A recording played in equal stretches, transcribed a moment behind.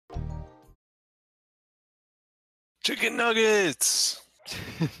Chicken nuggets!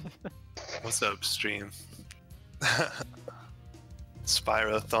 What's up, stream?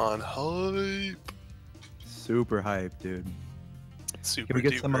 Spyrothon hype! Super hype, dude. Super Can we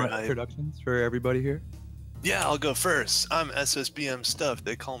get some hype. introductions for everybody here? Yeah, I'll go first. I'm ssbmstuff.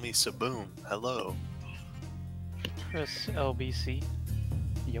 They call me Saboom. Hello. ChrisLBC.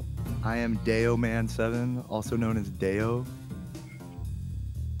 Yep. I am Dayoman7, also known as Dayo.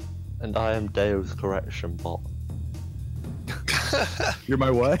 And I am Dayo's correction bot. You're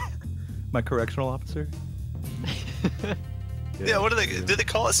my what? My correctional officer? Yeah, what do they? Did they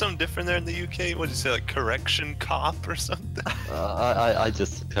call it something different there in the UK? What did you say, like correction cop or something? I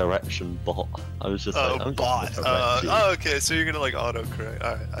just correction bot. I was just like, I'm bot. just gonna correct you. Oh, okay. So you're gonna like autocorrect.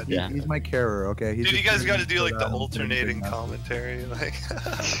 All right. Yeah. He's my carer, okay? He's Dude, you just guys got to doing do like so the that I don't alternating say anything commentary, like.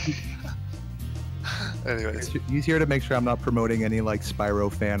 Anyways. He's here to make sure I'm not promoting any like Spyro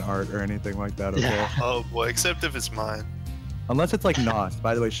fan art or anything like that, okay? Yeah. Oh boy, except if it's mine. Unless it's like Nos.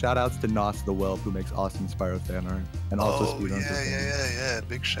 By the way, shout outs to Nos the Whelp who makes awesome Spyro fan art. And also Oh speedruns. yeah.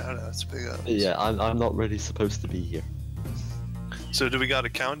 Big shout outs, big ups. Yeah, I'm not really supposed to be here. So do we got a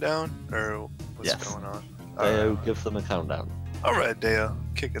countdown or what's Yes. going on? Dayo, give them a countdown. All right, Dayo,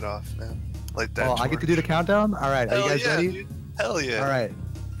 kick it off, man. Like that. Oh, I get to do the countdown? Alright, are you Hell guys yeah, ready? dude. Hell yeah. Alright.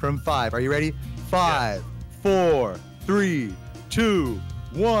 From 5. Are you ready? 5, 4, 3, 2,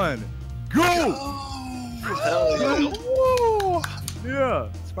 1, go! Hell yeah. Woo! Yeah,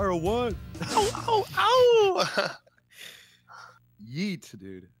 Spyro 1. Ow, ow, ow! Yeet,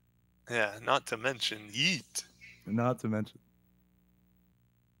 dude. Yeah, not to mention yeet. Not to mention.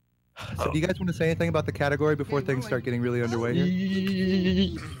 So do you guys want to say anything about the category before things start getting really underway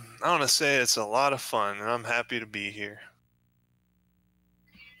here? I want to say it's a lot of fun, and I'm happy to be here.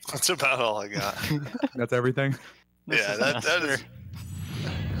 That's about all I got. That's everything. Yeah, that is.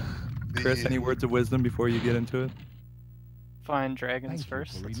 Chris, any words of wisdom before you get into it? Find dragons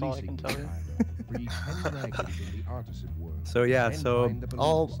first. That's all I can tell you. So yeah,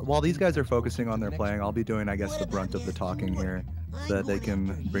 while these guys are focusing on their playing, I'll be doing, I guess, the brunt of the talking here, so that they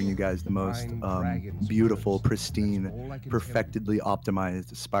can bring you guys the most beautiful, pristine, perfectly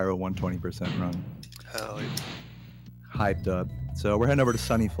optimized Spyro 120% run. Hell yeah. Hyped up. So we're heading over to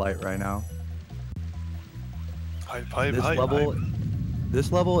Sunny Flight right now. Hype. This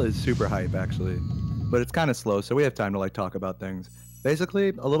level is super hype actually, but it's kind of slow, so we have time to like talk about things. Basically,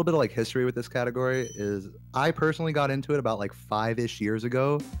 a little bit of like history with this category is I personally got into it about like 5-ish years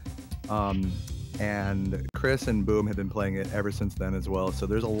ago, and Chris and Boom have been playing it ever since then as well. So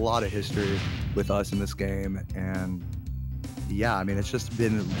there's a lot of history with us in this game, and yeah, I mean it's just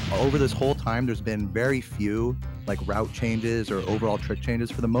been over this whole time. There's been very few like route changes or overall trick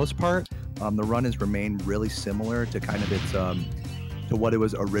changes. For the most part, the run has remained really similar to kind of its to what it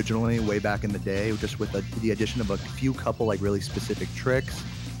was originally way back in the day, just with the addition of a few couple like really specific tricks,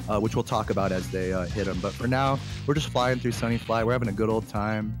 which we'll talk about as they hit them. But for now, we're just flying through Sunny Fly. We're having a good old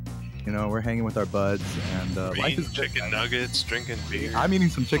time. You know, we're hanging with our buds, and life is chicken nuggets, drinking beer. I'm eating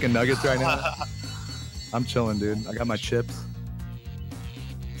some chicken nuggets right now. I'm chilling, dude. I got my chips.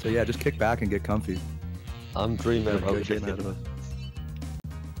 So yeah, just kick back and get comfy. I'm dreaming about Good game ahead of chicken.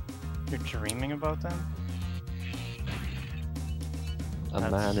 us. You're dreaming about them? A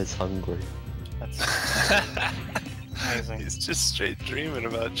man is hungry. That's amazing. He's just straight dreaming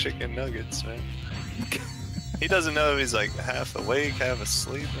about chicken nuggets, man. He doesn't know if he's like half awake, half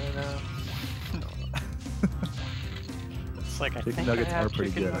asleep right now. It's like I Chicken think nuggets I have are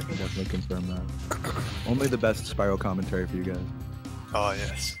pretty chicken good. I can nuggets. definitely confirm that. Only the best Spyro commentary for you guys. Oh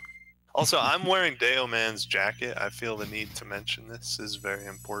yes. Also, I'm wearing Dayoman's jacket. I feel the need to mention this is very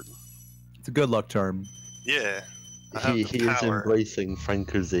important. It's a good luck charm. Yeah. I have He the is power. embracing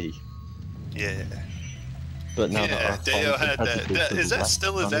Franco-Z. Yeah. But now Yeah, that Dayo had that. Is that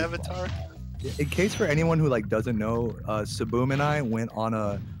still his avatar? In case for anyone who like doesn't know, Saboom and I went on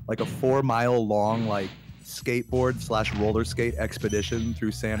a 4-mile long like skateboard / roller skate expedition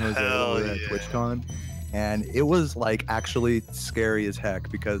through San Jose Hell over at yeah. TwitchCon, and it was like actually scary as heck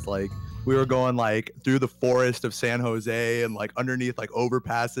because like we were going like through the forest of San Jose and like underneath like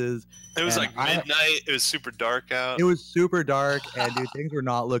overpasses. It was And like midnight. It was super dark out. It was super dark, and dude, things were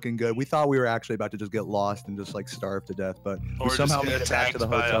not looking good. We thought we were actually about to just get lost and just like starve to death, but or we somehow just made get it back to attacked the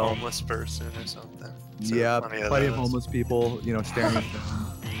by a hotel. homeless person or something. So Yeah, plenty plenty of those. homeless people, you know, staring us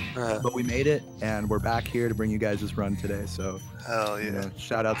down. But we made it, and we're back here to bring you guys this run today. So, Hell yeah. you know,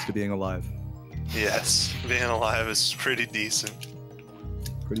 shout outs to being alive. Yes, being alive is pretty decent.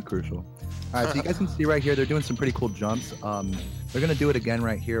 Pretty crucial. All right, so you guys can see right here, they're doing some pretty cool jumps. They're gonna do it again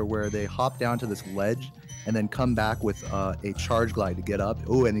right here, where they hop down to this ledge, and then come back with a charge glide to get up.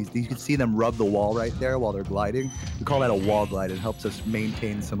 Oh, and you can see them rub the wall right there while they're gliding. We call that a wall glide. It helps us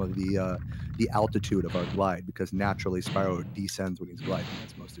maintain some of the altitude of our glide, because naturally Spyro descends when he's gliding,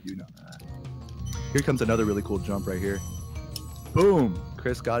 as most of you know. Here comes another really cool jump right here. Boom!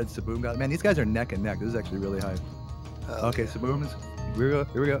 Chris got it, Saboom got it. Man, these guys are neck and neck. This is actually really high. Okay, Saboom is...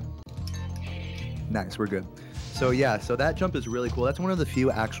 Here we go. Nice, we're good. So yeah, so that jump is really cool. That's one of the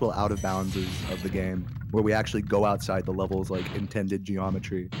few actual out of bounds of the game where we actually go outside the level's like intended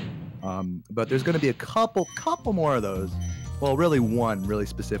geometry. But there's going to be a couple more of those. Well, really one really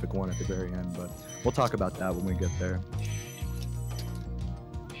specific one at the very end, but we'll talk about that when we get there.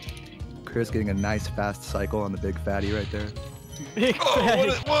 Chris getting a nice fast cycle on the big fatty right there. Big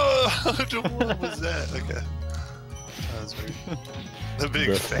fatty. What was that? Okay. That was weird. The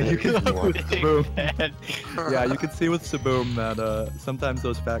big fatty. You can Big fatty. Yeah, you can see with Saboom that sometimes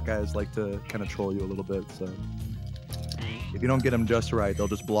those fat guys like to kind of troll you a little bit. So if you don't get them just right, they'll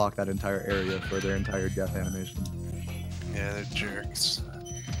just block that entire area for their entire death animation. Yeah, they're jerks.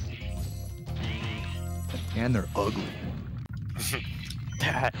 And they're ugly.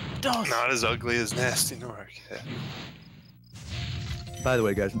 That does. Not as ugly as Nasty Nork. Yeah. By the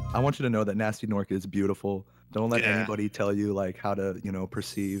way, guys, I want you to know that Nasty Nork is beautiful. Don't let anybody tell you like how to,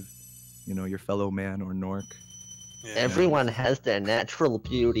 perceive, your fellow man or Nork. Yeah. Everyone has their natural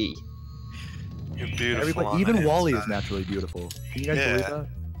beauty. You're beautiful. Everybody, even Wally is naturally beautiful. Can you guys believe that?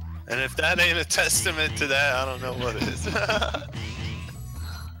 And if that ain't a testament to that, I don't know what is.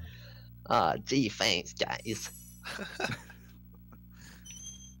 Gee, thanks, guys.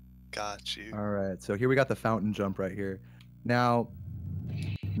 Got you. All right, so here we got the fountain jump right here. Now,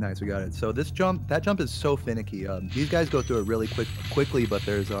 nice, we got it. So that jump is so finicky. These guys go through it really quickly, but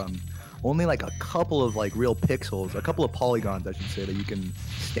there's only like a couple of like real pixels, a couple of polygons, I should say, that you can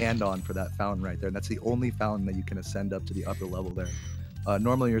stand on for that fountain right there. And that's the only fountain that you can ascend up to the upper level there.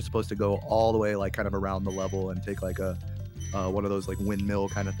 Normally you're supposed to go all the way like kind of around the level and take like a one of those like windmill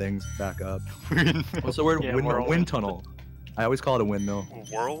kind of things back up. What's the word? Yeah, wind tunnel. I always call it a windmill.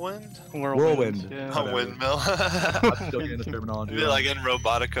 Whirlwind? Whirlwind. Yeah. A windmill. I'm still getting the terminology. Be like in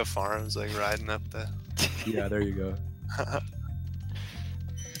Robotica Farms, like riding up the. Yeah, there you go.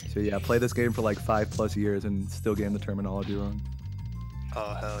 So yeah, play this game for like 5+ years and still getting the terminology wrong.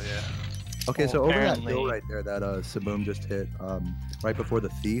 Oh hell yeah. Okay, Well, so over that apparently- hill right there that Saboom just hit, right before the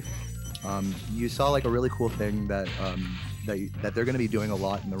thief, you saw like a really cool thing that that they're going to be doing a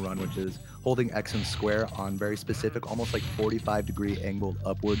lot in the run, which is holding X and square on very specific, almost like 45-degree angled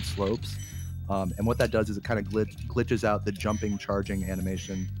upward slopes. And what that does is it kind of glitches out the jumping, charging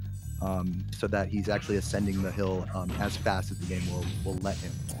animation, so that he's actually ascending the hill as fast as the game will let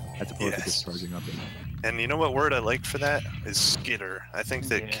him, as opposed to just charging up it. And you know what word I like for that is skitter. I think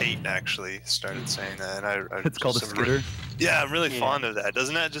that Yeah. Kate actually started saying that, and I It's called a just am skitter. Yeah, I'm really Yeah. fond of that.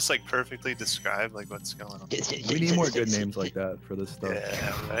 Doesn't that just like perfectly describe like what's going on? We need more good names like that for this stuff.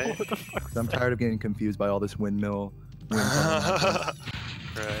 Yeah, right. 'Cause I'm tired of getting confused by all this windmill. wind tunnel.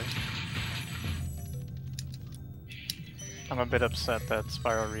 Right. I'm a bit upset that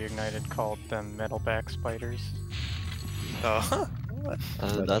Spyro Reignited called them metalback spiders. Oh. What?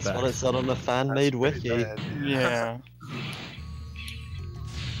 That's what it said on the fan-made wiki. Bad. Yeah.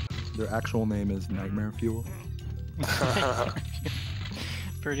 Their actual name is Nightmare Fuel.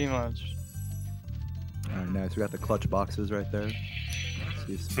 Pretty much. All right, nice. We got the clutch boxes right there.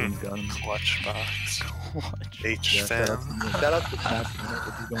 See if Spoon's got them. Clutch box. Clutch. H Yeah, fam. shout out to Smash Summit,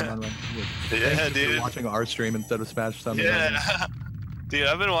 which is going on right now. Yeah, Thank you for dude. watching our stream instead of Smash Summit. Yeah. Dude,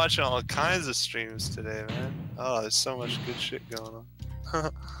 I've been watching all kinds of streams today, man. Oh, there's so much good shit going on.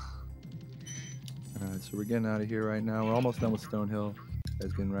 Alright, so we're getting out of here right now. We're almost done with Stonehill.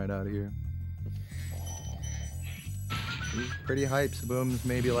 Guys getting right out of here. He's pretty hype. Saboom's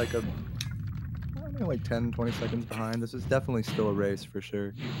maybe like like 10-20 seconds behind. This is definitely still a race for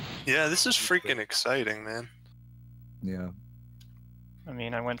sure. Yeah, this is freaking exciting, man. Yeah. I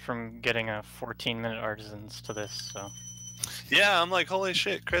mean, I went from getting a 14-minute Artisans to this, so. Yeah, I'm like, holy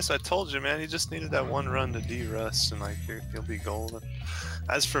shit, Chris, I told you, man, you just needed that one run to de-rust, and like, you'll be golden.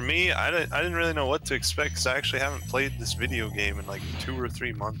 As for me, I didn't really know what to expect, because I actually haven't played this video game in like 2 or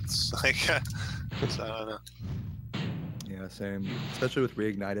 3 months. Like, so I don't know. Yeah, same. Especially with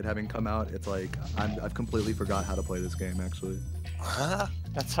Reignited having come out, it's like I've completely forgot how to play this game actually.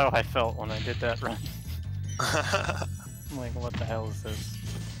 That's how I felt when I did that run. I'm like, what the hell is this?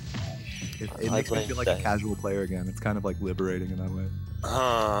 It makes me feel like a casual player again. It's kind of like liberating in that way.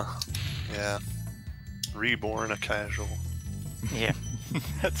 Yeah. Reborn a casual. Yeah.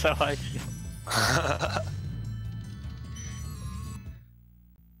 That's how I feel.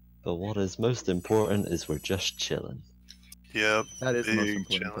 But what is most important is we're just chilling. Yep. That is the most Big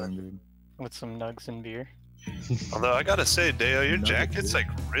important chillin'. thing, dude. With some nugs and beer. Although I gotta say, Dayo, your No, jacket's dude. like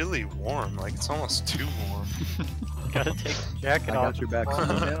really warm. Like it's almost too warm. Gotta take the jacket I off. got your back. Calm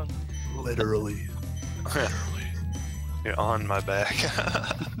Steven. down. Literally. You're on my back.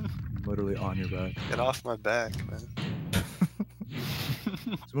 Literally on your back. Get off my back, man.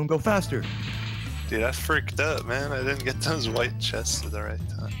 Someone go faster. Dude, I freaked up, man. I didn't get those white chests at the right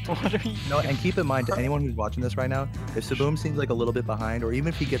time. What are you? No, and keep in mind, to anyone who's watching this right now, if Saboom seems like a little bit behind, or even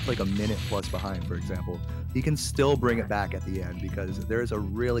if he gets like a minute plus behind, for example, he can still bring it back at the end because there is a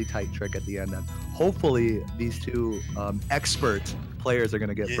really tight trick at the end that hopefully these two expert players are going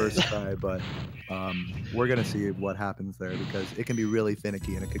to get first try, but we're going to see what happens there because it can be really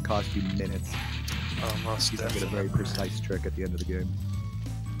finicky and it could cost you minutes. Almost You can get a definitely. very precise trick at the end of the game.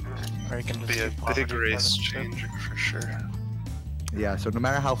 Or you can just Be do a poverty big race cleansing. changer for sure. Yeah, so no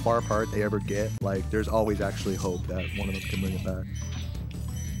matter how far apart they ever get, like there's always actually hope that one of them can bring it back.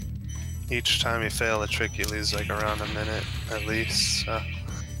 Each time you fail a trick, you lose like around a minute at least. So.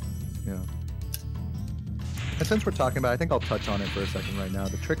 Yeah. And since we're talking about it, I think I'll touch on it for a second right now.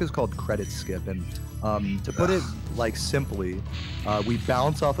 The trick is called credit skip, and to put it like simply, we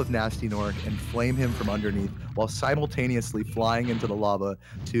bounce off of Nasty Nork and flame him from underneath while simultaneously flying into the lava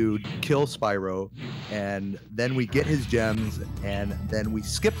to kill Spyro, and then we get his gems, and then we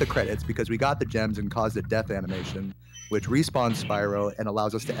skip the credits because we got the gems and caused a death animation, which respawns Spyro and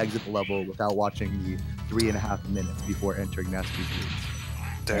allows us to exit the level without watching the 3.5 minutes before entering Nasty's roots.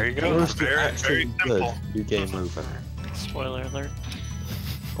 There you Or go. if you're Very, very actually good, simple. you game over. Spoiler alert.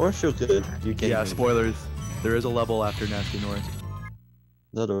 Or if you're good, you game Yeah, over. spoilers. There is a level after Nasty North.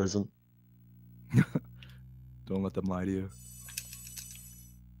 No, there isn't. Don't let them lie to you.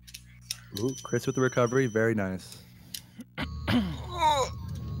 Ooh, Chris with the recovery. Very nice. Okay.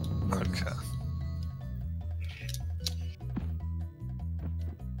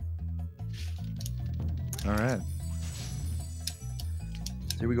 All right.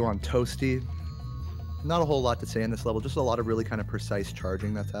 Here we go on Toasty. Not a whole lot to say in this level, just a lot of really kind of precise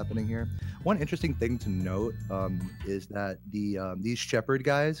charging that's happening here. One interesting thing to note is that these Shepherd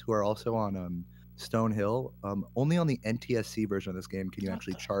guys, who are also on Stone Hill, only on the NTSC version of this game can you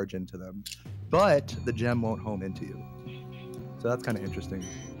actually charge into them, but the gem won't home into you. So that's kind of interesting.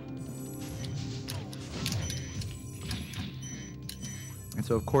 And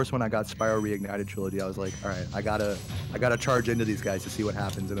so of course when I got Spyro Reignited Trilogy, I was like, all right, I gotta charge into these guys to see what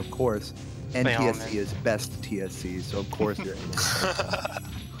happens. And of course, NTSC is best TSC, so of course you're able to.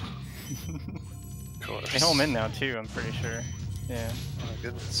 Of course. They home in now too, I'm pretty sure. Yeah. Oh my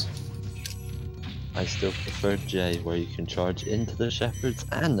goodness. I still prefer J, where you can charge into the shepherds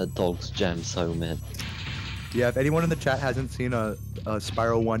and the dog's gems home in. Yeah, if anyone in the chat hasn't seen a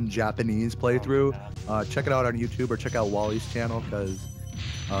Spyro 1 Japanese playthrough, check it out on YouTube or check out Wally's channel because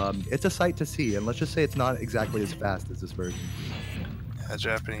it's a sight to see. And let's just say it's not exactly as fast as this version. Yeah,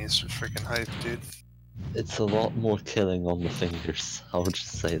 Japanese are freaking hype, dude. It's a lot more killing on the fingers, I'll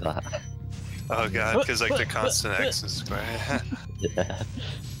just say that. Oh god, because like the constant X and square. Yeah.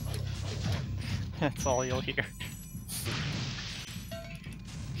 That's all you'll hear.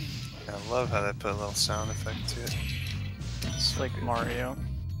 I love how they put a little sound effect to it. It's like Mario.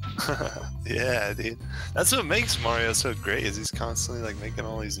 Yeah, dude. That's what makes Mario so great, is he's constantly like making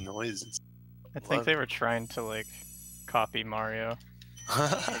all these noises. I think they were trying to like copy Mario.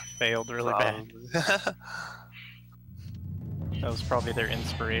 Failed really bad. That was probably their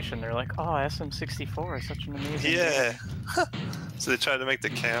inspiration. They're like, oh, SM64 is such an amazing Yeah. game. So they tried to make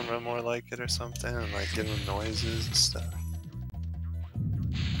the camera more like it or something, and like give them noises and stuff.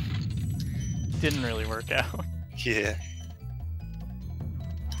 Didn't really work out. Yeah.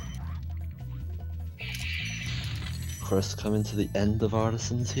 Chris coming to the end of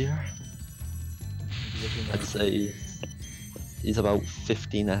Artisans here. I'd say he's about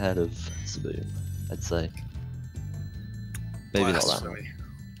 15 ahead of Saboom, I'd say. Maybe not that much. Blasphemy.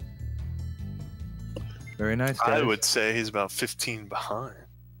 Very nice, guys. I would say he's about 15 behind.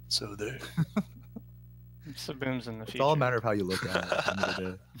 So there. Saboom's in the future. It's all a matter of how you look at it. at the end of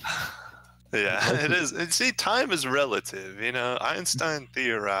the day. Yeah, it is. And see, time is relative. You know, Einstein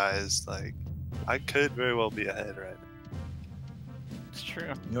theorized like I could very well be ahead right now. It's true.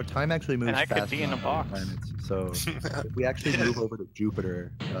 You know, time actually moves And I could fast be in a enough on box. planets. So if we actually move over to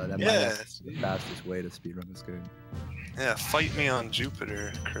Jupiter, that might Yeah. actually be the fastest way to speedrun this game. Yeah, fight me on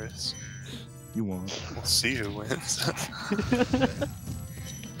Jupiter, Chris. You won't. We'll see who wins.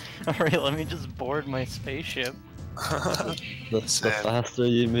 Alright, let me just board my spaceship. The Sad. faster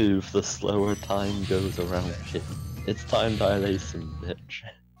you move, the slower time goes around you. It's time dilation, bitch.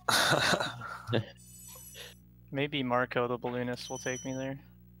 Maybe Marco the balloonist will take me there.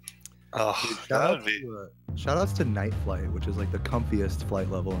 Oh, Dude, that would be. shout outs to Night Flight, which is like the comfiest flight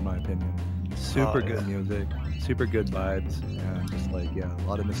level in my opinion. Super good music, super good vibes, and just like a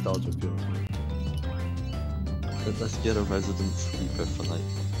lot of nostalgia feels. Let's get a resident sleeper for like.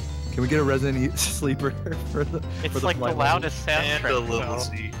 Can we get a resident sleeper for the? It's for the like the flight loudest And a soundtrack. little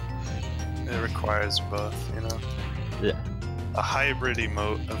so- Z. It requires both, you know? Yeah. A hybrid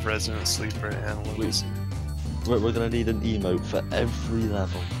emote of Resident Sleeper and Little Z. We're gonna need an emote for every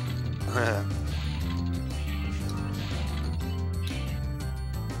level.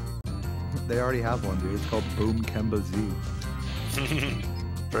 They already have one, dude. It's called Boom Kemba Z.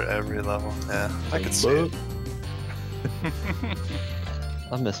 For every level, yeah. I could see it.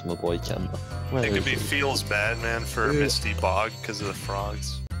 I miss my boy Kemba. It could be feels bad, man, for Dude. Misty Bog because of the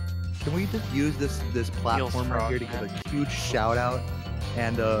frogs. Can we just use this platform right here to give a huge shout out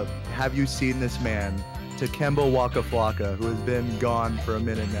and have you seen this man, to Kemba Waka Flocka, who has been gone for a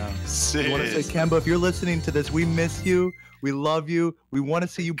minute now. I want to say, Kemba, if you're listening to this, we miss you. We love you. We want to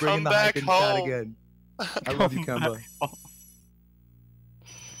see you bring in the hype in chat again. I love you, Kemba.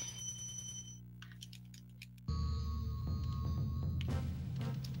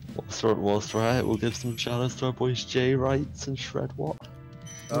 Whilst we're at it, we'll give some shoutouts to our boys Jay Wrights and Shred What.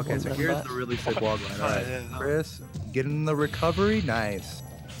 Okay, so here's the really sick wall glide. All right, yeah. Chris, getting the recovery, nice.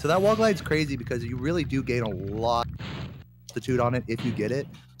 So that wall glide's crazy because you really do gain a lot of altitude on it if you get it.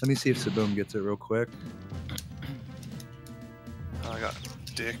 Let me see if Saboom gets it real quick. Oh, I got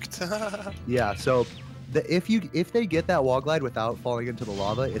dicked. Yeah, so if they get that wall glide without falling into the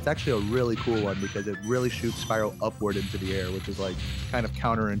lava, it's actually a really cool one because it really shoots Spyro upward into the air, which is like kind of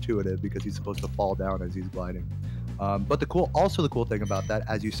counterintuitive because he's supposed to fall down as he's gliding. But the cool thing about that,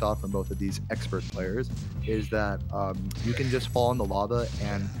 as you saw from both of these expert players, is that you can just fall in the lava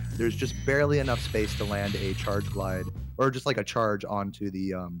and there's just barely enough space to land a charge glide or just like a charge onto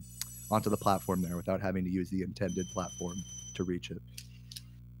the platform there without having to use the intended platform to reach it.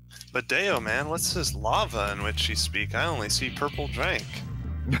 But Dayo, man, what's this lava in which you speak? I only see purple drink.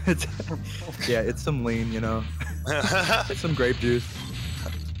 Yeah, it's some lean, you know. It's some grape juice.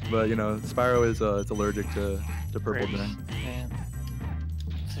 But you know, Spyro is it's allergic to purple Grapes. drink. Yeah.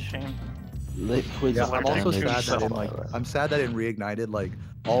 It's a shame. Liquid. Yeah, I'm also Allergic sad to that in salt. I'm sad that in Reignited, like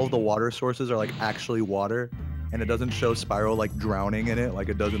all of the water sources are like actually water, and it doesn't show Spyro like drowning in it like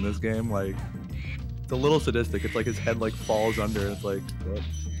it does in this game. Like it's a little sadistic. It's like his head like falls under. It's like what?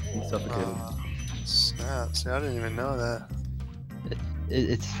 He's suffocated. Snap. See, I didn't even know that.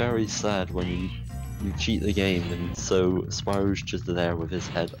 It's very sad when you cheat the game and so Spyro's just there with his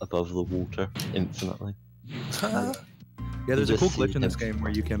head above the water infinitely. Yeah, there's a just cool see glitch in this him. game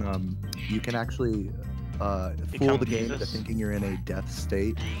where you can actually fool Become the game into Jesus. thinking you're in a death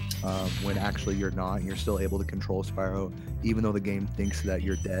state when actually you're not. And you're still able to control Spyro even though the game thinks that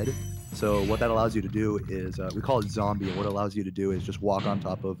you're dead. So what that allows you to do is we call it zombie, and what it allows you to do is just walk on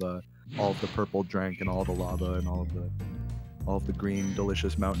top of all of the purple drink and all the lava and all of the green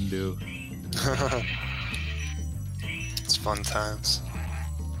delicious Mountain Dew. It's fun times.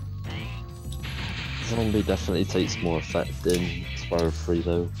 Zombie definitely takes more effect in Spyro 3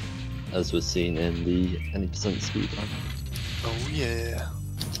 though, as was seen in the any percent speedrun. Oh yeah.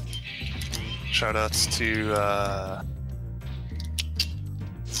 Shoutouts to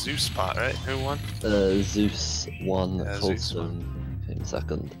Zeus Spot, right? Who won? Zeus won, Yeah, Zeus Coldstone came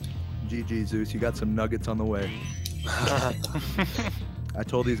second. GG Zeus, you got some nuggets on the way. I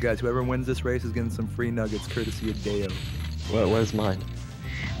told these guys whoever wins this race is getting some free nuggets courtesy of Dayo. Where's mine?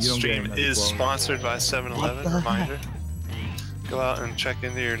 You don't get Stream nuggets, is well. sponsored by What 7-Eleven. the Reminder. Go out and check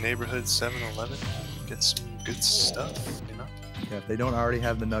into your neighborhood 7-Eleven. Get some good stuff, you know? Yeah, if they don't already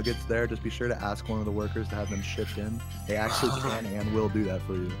have the nuggets there, just be sure to ask one of the workers to have them shipped in. They actually can and will do that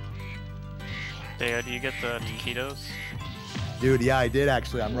for you. Daya, do you get the taquitos? Dude, yeah, I did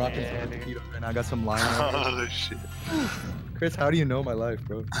actually. I'm rocking Yeah, some dude. taquitos right now. I got some lime. Oh shit. Chris, how do you know my life,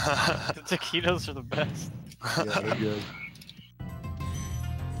 bro? The taquitos are the best. Yeah, they're good.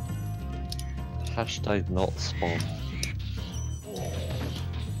 Hashtag not spawn.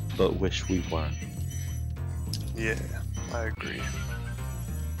 But wish we were. Yeah, I agree.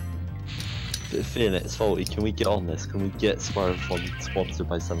 Phoenix, Faulty, can we get on this? Can we get Spyrothon sponsored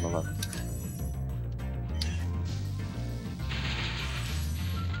by 7-Eleven?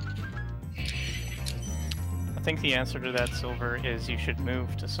 I think the answer to that, Silver, is you should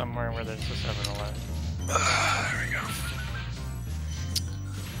move to somewhere where there's a 7-Eleven. There we go.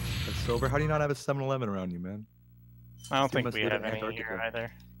 But Silver, how do you not have a 7-Eleven around you, man? I don't You think must we live have in any Antarctica. here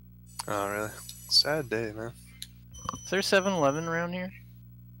either. Oh really? Sad day, man. Is there 7-Eleven around here?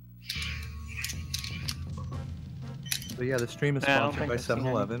 So yeah, the stream is Yeah, I don't sponsored by think I've seen any.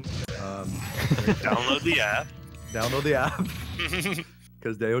 7-Eleven. Download the app. Download the app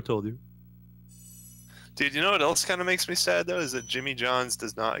because Dayo told you. Dude, you know what else kind of makes me sad though is that Jimmy John's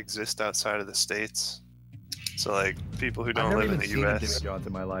does not exist outside of the States. So like people who I've don't never live in even the seen a U.S. Jimmy John's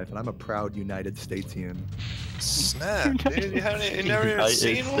in my life, and I'm a proud United Statesian. Snap, dude! You never even United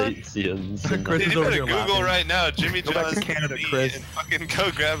seen one? Statesians. Chris Dude, is you over better here Google laughing. right now, Jimmy Go back to John's Canada, meat Chris. and fucking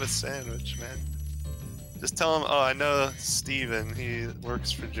go grab a sandwich, man. Just tell him, oh, I know Steven, he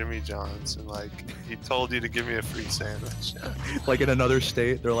works for Jimmy John's, and like, he told you to give me a free sandwich. Like in another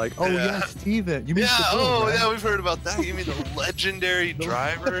state, they're like, "Oh yeah, Steven, you mean Yeah, Stallone, oh right?" yeah, we've heard about that. You mean the legendary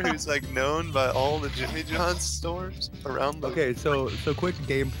driver who's like known by all the Jimmy John's stores around the... Okay, so quick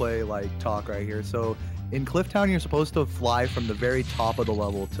gameplay like talk right here. So in Clifftown, you're supposed to fly from the very top of the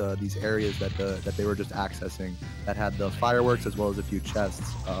level to these areas that they were just accessing that had the fireworks as well as a few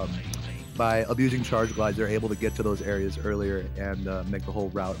chests. By abusing charge glides, they're able to get to those areas earlier and make the whole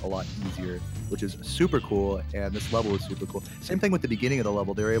route a lot easier, which is super cool. And this level is super cool. Same thing with the beginning of the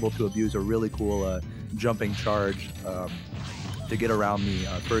level. They're able to abuse a really cool jumping charge to get around the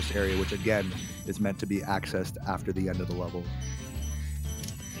first area, which again is meant to be accessed after the end of the level.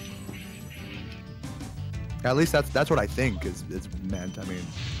 At least that's what I think is meant. I mean,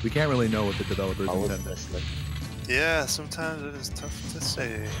 we can't really know what the developers I wasn't intended. listening. Yeah, sometimes it is tough to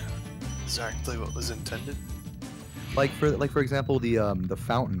say exactly what was intended. Like for example, the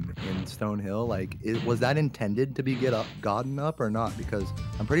fountain in Stonehill, like was that intended to be gotten up or not? Because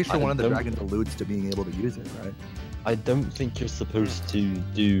I'm pretty sure I one of the don't- dragons alludes to being able to use it, right? I don't think you're supposed to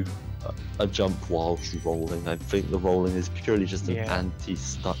do a jump whilst rolling. I think the rolling is purely just an Yeah.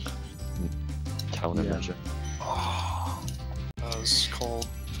 anti-stuck countermeasure. Oh, that was cold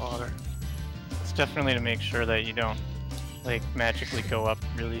fodder. It's definitely to make sure that you don't like magically go up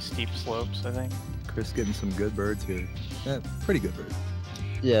really steep slopes, I think. Chris getting some good birds here. Yeah, pretty good birds.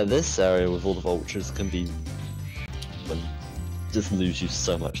 Yeah, this area with all the vultures can be just lose you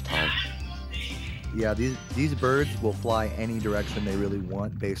so much time. Yeah, these birds will fly any direction they really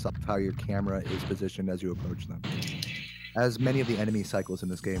want based off how your camera is positioned as you approach them. As many of the enemy cycles in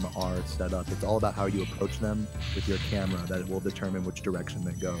this game are set up, it's all about how you approach them with your camera that will determine which direction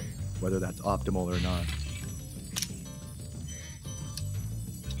they go, whether that's optimal or not.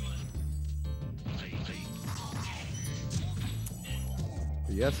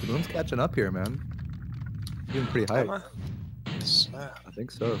 But yeah, Saloon's catching up here, man. Doing pretty high. Am I? Snap. I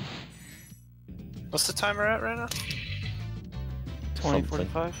think so. What's the timer at right now?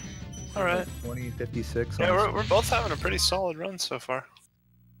 2045. All right. 2056. Yeah, we're both having a pretty solid run so far.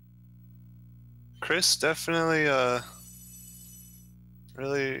 Chris definitely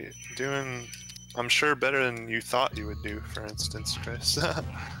really doing, I'm sure, better than you thought you would do, for instance, Chris.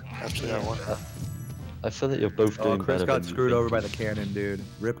 After that one. I feel that you're both Oh, doing Chris better got than you screwed think over by you the cannon, dude.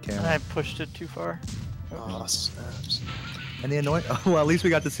 Rip cannon. I pushed it too far. Oh, snaps. And the annoying. Well, at least we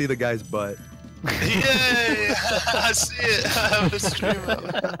got to see the guy's butt. Yay! I see it. I have a stream of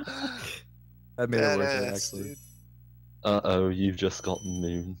it. That made it worth it, Badass, actually. dude. Uh-oh, you've just got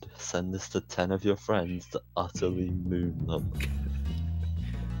mooned. Send this to 10 of your friends to utterly moon them.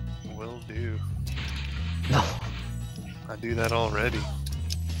 Will do. I do that already.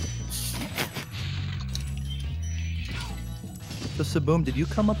 So Saboom, did you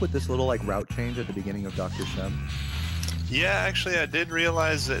come up with this little like route change at the beginning of Dr. Shem? Yeah, actually, I did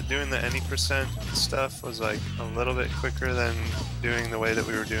realize that doing the any percent stuff was like a little bit quicker than doing the way that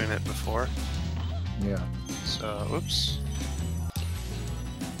we were doing it before. Yeah. So, oops.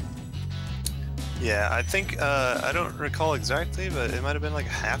 Yeah, I think, I don't recall exactly, but it might have been like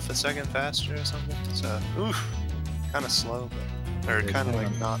half a second faster or something. So, oof, kind of slow, but, or Yeah, kind of kinda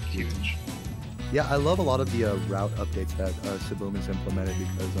like not huge. Yeah, I love a lot of the route updates that Saboom has implemented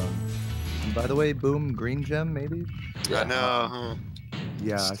because, and by the way, Boom, green gem maybe? I know, huh?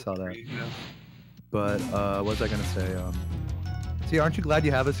 Yeah, I saw that. Green gem. But what was I gonna say? See, aren't you glad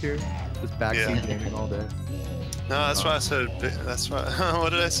you have us here? Just backseat Yeah. gaming all day. No, that's why I said, that's why, what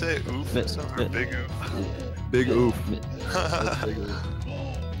did I say? Oof, or something, or big oof. Big oof. Yeah. Big oof.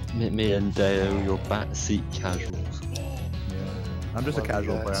 Me and Deo, your backseat casuals. Yeah. I'm just a Love you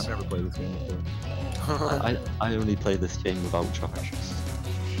casual player. guys. I've never played this game before. I only play this game without charges.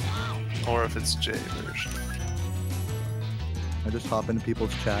 Or if it's J version. I just hop into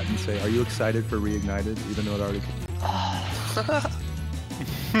people's chat and say, "Are you excited for Reignited?" Even though it already.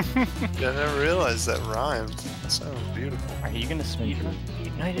 Yeah, I never realized that rhymed. That sounds beautiful. Are you gonna speedrun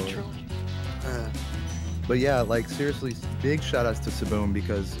United Trilogy? Yeah. But yeah, like seriously, big shout outs to Saboom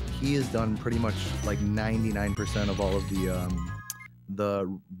because he has done pretty much like 99% of all of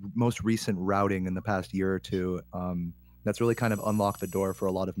the most recent routing in the past year or two. That's really kind of unlocked the door for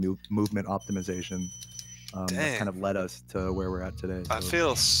a lot of movement optimization. That kind of led us to where we're at today. I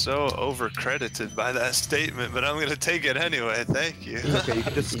feel so overcredited by that statement, but I'm gonna take it anyway. Thank you. Okay, you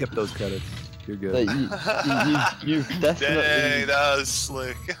can just skip those credits. You're good. You've definitely. Dang, that was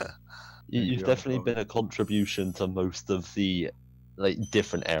slick. You've definitely been a contribution to most of the like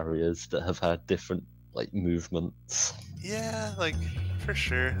different areas that have had different like movements. Yeah, like for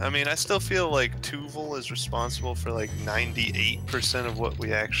sure. I mean, I still feel like Tuval is responsible for like 98% of what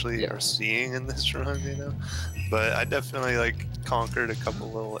we actually are seeing in this run, you know. But I definitely like conquered a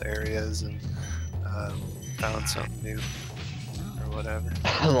couple little areas and found something new or whatever.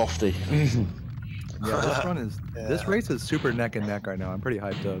 Lofty. Yeah, this run is this race is super neck and neck right now. I'm pretty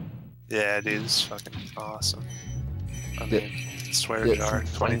hyped up. Yeah, dude, it's fucking awesome. I mean, swear jar,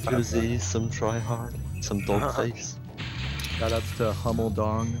 some 25. some try hard, some dog face. Shoutouts to Hummel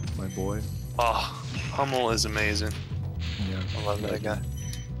Dong, my boy. Oh, Hummel is amazing. Yeah, I love that guy.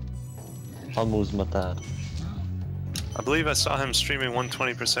 Hummel's my dad. I believe I saw him streaming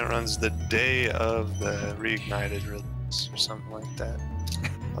 120% runs the day of the Reignited release or something like that.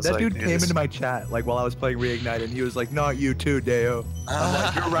 That dude came into my chat like while I was playing Reignited, and he was like, "Not you too, Dayo." I'm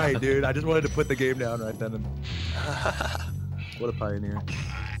like, "You're right, dude. I just wanted to put the game down right then." And... What a pioneer!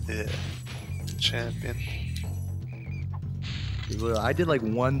 Yeah, champion. I did like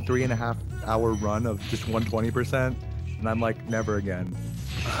 1 3.5 hour run of just 120%, and I'm like, never again.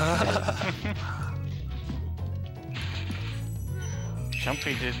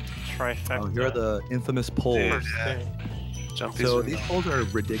 Jumpy did trifecta. Oh, here are the infamous polls. So these polls are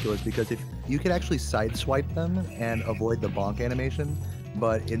ridiculous because if you could actually sideswipe them and avoid the bonk animation,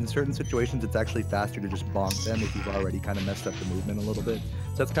 but in certain situations it's actually faster to just bonk them if you've already kind of messed up the movement a little bit.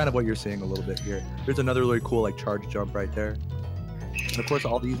 So that's kind of what you're seeing a little bit here. There's another really cool like charge jump right there. And of course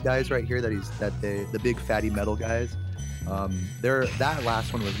all these guys right here the big fatty metal guys, that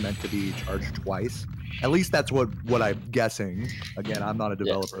last one was meant to be charged twice. At least that's what I'm guessing. Again, I'm not a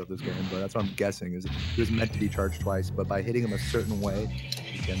developer of this game, but that's what I'm guessing is it was meant to be charged twice, but by hitting him a certain way,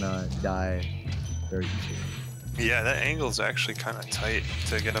 you can die very easily. Yeah, that angle's actually kind of tight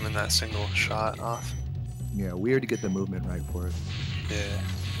to get him in that single shot off. Yeah, weird to get the movement right for it. Yeah.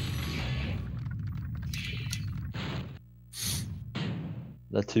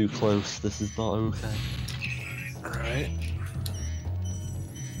 They're too close. This is not okay. Alright.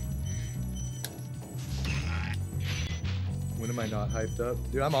 When am I not hyped up?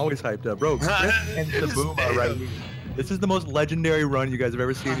 Dude, I'm always hyped up. Bro, Chris and Saboom are right here. This is the most legendary run you guys have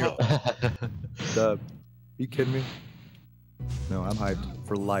ever seen. Are you kidding me? No, I'm hyped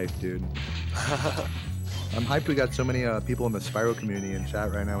for life, dude. I'm hyped we got so many people in the Spyro community in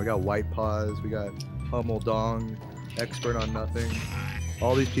chat right now. We got White Paws, we got Hummel Dong, Expert on Nothing.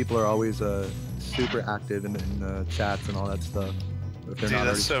 All these people are always super active in the chats and all that stuff. If they're Dude, not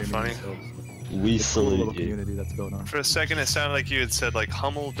that's so funny. We salute little you. community that's going on. For a second, it sounded like you had said like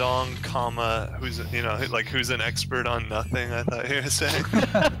Hummel Dong, comma, who's who's an expert on nothing. I thought you were saying.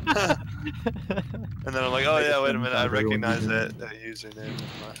 And then I'm like, oh yeah, wait a minute, I recognize that username.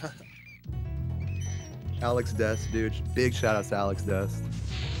 Alex Dest, dude. Big shout out to Alex Dest.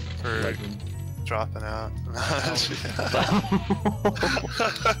 For dropping out.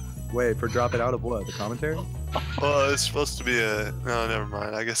 Wait, for dropping out of what? The commentary? Well, it's supposed to be a. No, never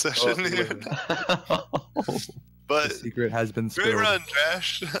mind. I guess I shouldn't even. But the secret has been spilled. great run,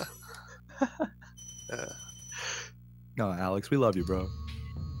 Trash. Yeah. No, Alex, we love you, bro.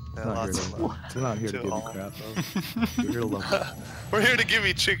 Yeah, We're not here to give you crap, bro. We're here to love you. We're here to give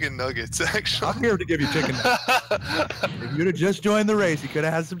you chicken nuggets, actually. I'm here to give you chicken nuggets. If you'd have just joined the race, you could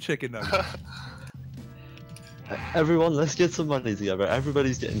have had some chicken nuggets. Everyone, let's get some money together.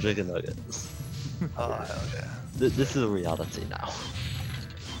 Everybody's getting chicken nuggets. Oh, hell yeah. This is a reality now.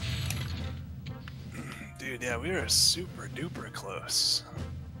 Dude, yeah, we are super duper close.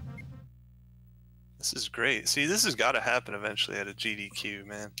 This is great. See, this has got to happen eventually at a GDQ,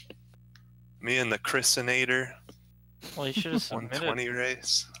 man. Me and the Chrisinator. Well, you should have submitted. 120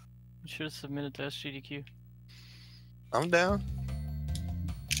 race. You should have submitted to SGDQ. I'm down.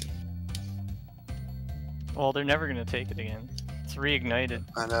 Well, they're never gonna take it again. It's reignited.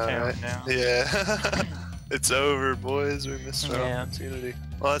 I know, right? Now. Yeah. It's over, boys. We missed our opportunity.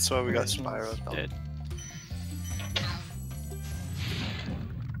 Well, that's why we got Spyrothon.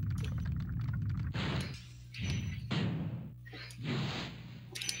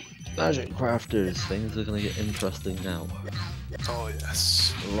 Magic Crafters, things are gonna get interesting now. Oh,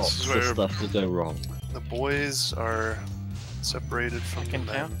 yes. Lots of stuff to go wrong. The boys are separated from the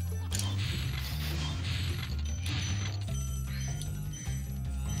men.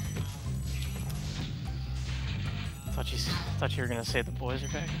 thought you were gonna say the boys are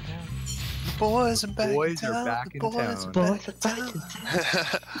back in town. The boys are back in Boys town. are back The in boys town. are Boys back are in back in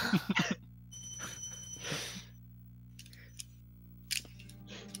town.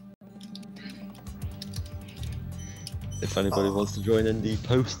 If anybody wants to join in the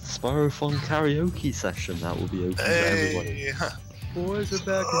post-Spyrothon karaoke session, that will be open to everybody. Hey. Boys are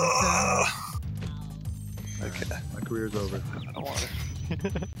back in town. Okay. My career's over. I don't want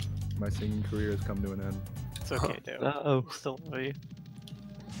it. My singing career has come to an end. It's okay, dude. Uh-oh. Still love you.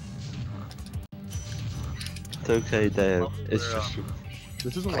 It's okay, Dale. It's just...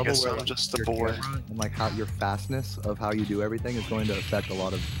 This is a I level guess where I'm like, just a your boy. camera and like how your fastness of how you do everything is going to affect a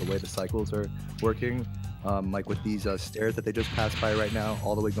lot of the way the cycles are working. Like with these stairs that they just passed by right now,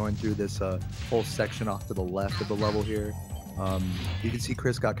 all the way going through this whole section off to the left of the level here. You can see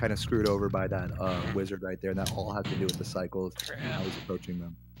Chris got kind of screwed over by that wizard right there, and that all has to do with the cycles and how he's approaching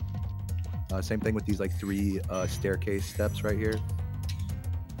them. Same thing with these like 3 staircase steps right here.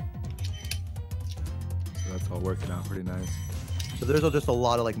 So that's all working out pretty nice. So there's just a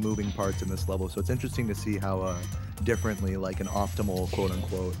lot of like moving parts in this level, so it's interesting to see how differently like an optimal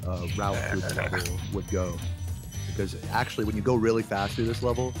quote-unquote route through the level would go. Because actually when you go really fast through this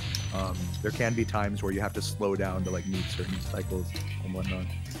level, there can be times where you have to slow down to like meet certain cycles and whatnot.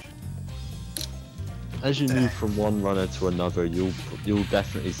 As you move from one runner to another, you'll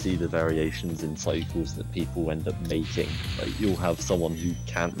definitely see the variations in cycles that people end up making. Like you'll have someone who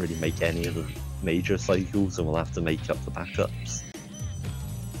can't really make any of the major cycles and will have to make up the backups.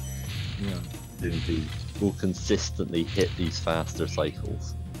 Yeah. Who will consistently hit these faster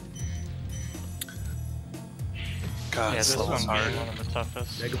cycles. God, Yeah, this this level's one hard. being one of the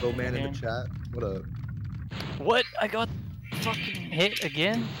toughest. Negabo man in game. the chat. What up? What? I got fucking hit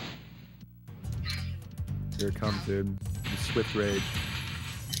again? Here it comes, dude. The swift rage.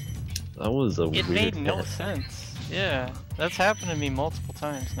 That was a It weird made no hit. sense. Yeah, that's happened to me multiple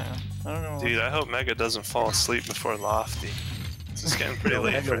times now. I don't know. Dude, I hope Mega doesn't fall asleep before Lofty. It's getting pretty Yo,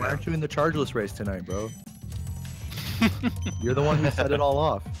 late Mega, for why him. aren't you in the chargeless race tonight, bro? You're the one who set it all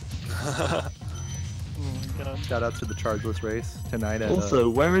off. Oh my god. Shout out to the chargeless race tonight at Also,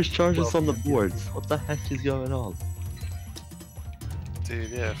 where is charges 12 on the p.m. boards? What the heck is going on? Dude,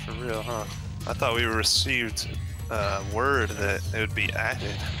 yeah, for real, huh? I thought we received word that it would be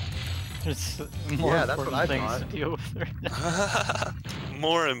added. There's more Yeah, that's what important I things thought. to deal with right now.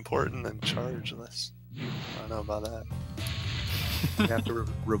 More important than chargeless. I don't know about that. We have to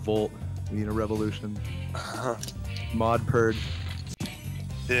revolt. We need a revolution. Mod purge.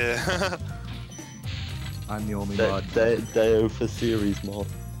 Yeah. I'm the only mod. Dayo for series mod.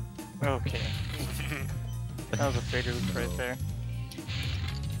 Okay, that was a big oof right there.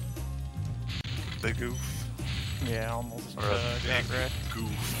 The goof. Yeah, almost Or a got big wrecked.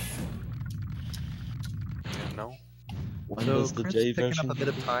 goof. Yeah, no? When So does the Chris J is picking version? up a bit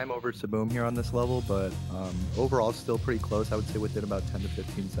of time over Saboom here on this level, but overall still pretty close. I would say within about 10 to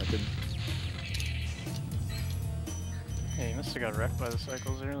 15 seconds. Yeah, you must have got wrecked by the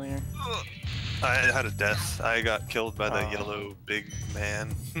cycles earlier. I had a death. I got killed by the Oh. yellow big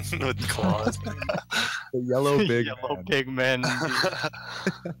man with claws. The yellow big Yellow man. pig men.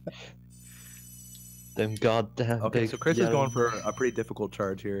 Them goddamn Okay, big so Chris is yellow- going for a pretty difficult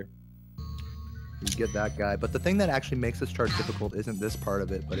charge here. You get that guy, but the thing that actually makes this charge difficult isn't this part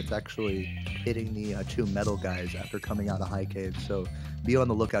of it, but it's actually hitting the 2 metal guys after coming out of High Cave. So be on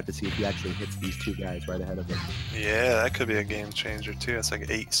the lookout to see if he actually hits these 2 guys right ahead of him. Yeah, that could be a game changer too. It's like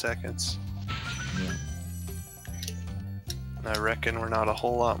 8 seconds. Yeah. And I reckon we're not a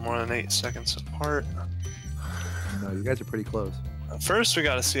whole lot more than 8 seconds apart. No, you guys are pretty close. First, we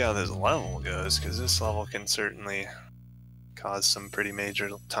gotta see how this level goes, because this level can certainly cause some pretty major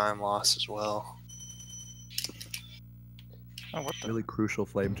time loss as well. Oh, what the? Really crucial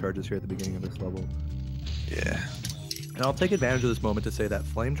flame charges here at the beginning of this level. Yeah. And I'll take advantage of this moment to say that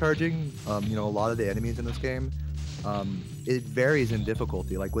flame charging, you know, a lot of the enemies in this game, it varies in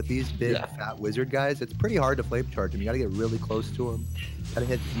difficulty. Like with these big fat wizard guys, it's pretty hard to flame charge them. You gotta get really close to them.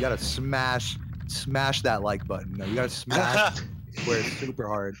 You gotta smash that like button. You gotta smash where it's super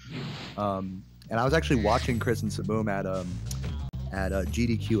hard. And I was actually watching Chris and Saboom at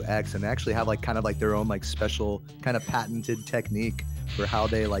GDQX, and they actually have like kind of like their own like special kind of patented technique for how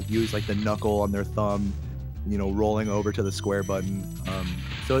they like use like the knuckle on their thumb, you know, rolling over to the square button.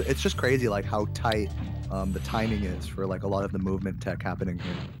 So it's just crazy like how tight the timing is for like a lot of the movement tech happening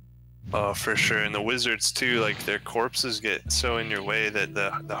here. Oh, for sure. And the wizards too, like their corpses get so in your way that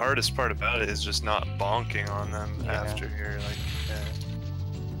the hardest part about it is just not bonking on them after you're like,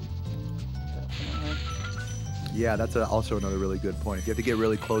 Definitely. Yeah, that's also another really good point. If you have to get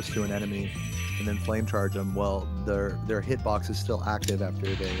really close to an enemy, and then flame charge them, well, their hitbox is still active after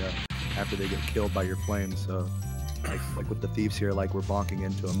they get killed by your flames. So like with the thieves here, like we're bonking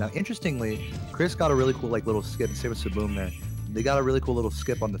into them. Now, interestingly, Chris got a really cool like little skip. Same with Saboom there. They got a really cool little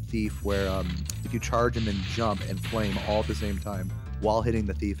skip on the thief where if you charge and then jump and flame all at the same time while hitting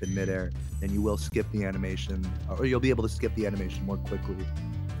the thief in midair, then you will skip the animation, or you'll be able to skip the animation more quickly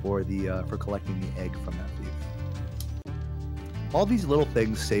for collecting the egg from that thief. All these little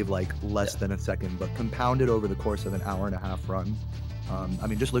things save like less than a second, but compounded over the course of an hour-and-a-half run. I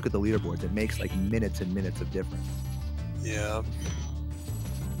mean, just look at the leaderboards. It makes like minutes and minutes of difference. Yeah.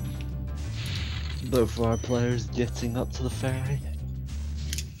 Both of our players getting up to the ferry.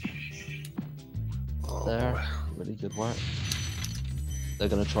 Oh, There, boy. really good work. They're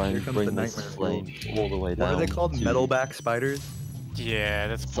gonna try Here and comes bring the this nightmare flame all the way down. What are they called? to Metalback spiders? Yeah,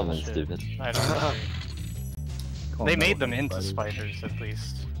 that's Something bullshit. stupid. I don't know. Call They them made them metalback into spiders at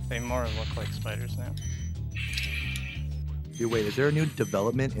least. They more look like spiders now. Dude, wait, is there a new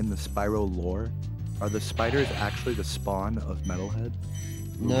development in the Spyro lore? Are the spiders actually the spawn of Metalhead?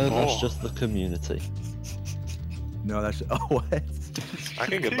 No, that's Oh. just the community. No, that's oh what? I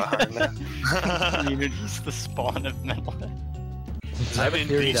can get behind that. Community's the spawn of Metalhead. Does I that have a mean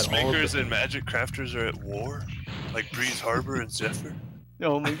theory that all of peacemakers the- and magic crafters are at war? Like Breeze Harbor and Zephyr?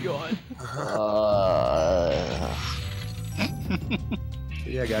 Oh my god.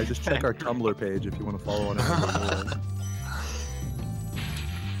 Yeah, guys, just check our Tumblr page if you want to follow on it.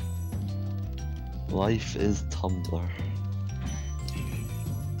 Life is Tumblr.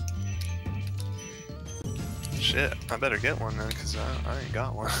 Shit, I better get one then, because I ain't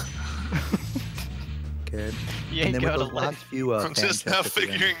got one. Okay. You And ain't then with got a those last life. few I'm fan just chests now at the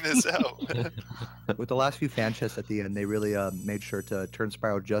end- figuring this out. with the last few fan chests at the end, they really made sure to turn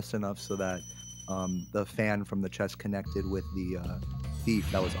Spyro just enough so that the fan from the chest connected with the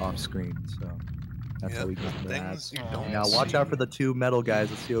thief that was off screen. So that's how we got to that. Things you Oh. don't Now watch out see. for the two metal guys.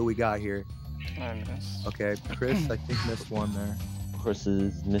 Let's see what we got here. I miss. Okay, Chris, I think missed one there. Chris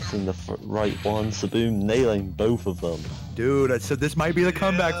is missing the right one. Saboom nailing both of them. Dude, I said this might be the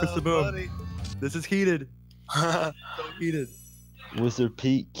comeback for Yeah, Saboom. buddy. This is heated. So heated. Wizard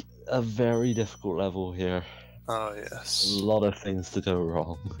Peak, a very difficult level here. Oh, A yes. lot of things to go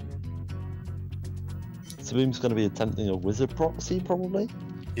wrong. Saboom's going to be attempting a wizard proxy, probably.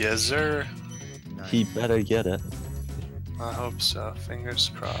 Yes, sir. Nice. He better get it. I hope so. Fingers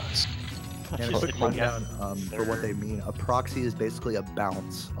crossed. And a quick rundown for what they mean. A proxy is basically a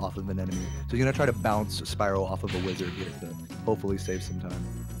bounce off of an enemy. So you're gonna try to bounce Spyro off of a wizard here to hopefully save some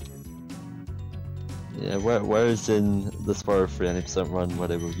time. Yeah, whereas in the Spyro 300% run where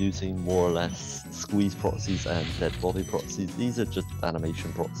they were using more or less squeeze proxies and dead body proxies, these are just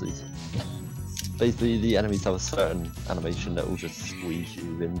animation proxies. Basically, the enemies have a certain animation that will just squeeze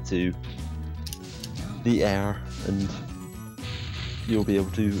you into the air, and you'll be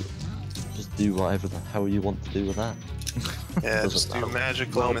able to just do whatever the hell you want to do with that. Yeah, Doesn't just do matter.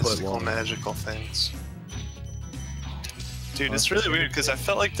 magical, Well put, mystical, Walter. magical things. Dude, it's really weird because I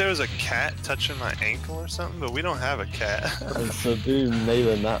felt like there was a cat touching my ankle or something, but we don't have a cat. And Saboom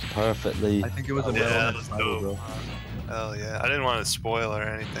nailing that perfectly. I think it was a Yeah, metal let's Spyro, go. bro. Hell yeah. I didn't want to spoil or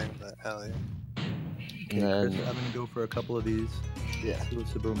anything, but hell yeah. Okay, And Chris, then- I'm gonna go for a couple of these. Yeah. See what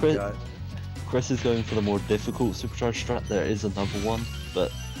Saboom Chris- got. Chris is going for the more difficult supercharged strat. There is another one,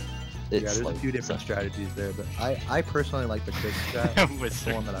 but Yeah, it's there's a like few different so- strategies there, but I personally like the Chris strat. It's the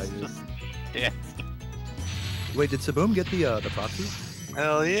Wizard. one that I use. Yeah. Wait, did Saboom get the proxy?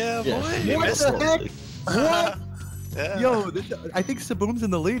 Hell yeah, Yes, boy. he What missed the it. heck? What? Yeah. Yo, I think Saboom's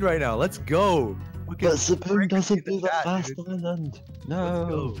in the lead right now. Let's go. Look But at Saboom Frank doesn't in the do the chat, fast dude. island. Let's No.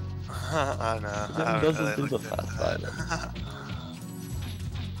 go. I know. I Saboom haven't doesn't really do the looked into fast that.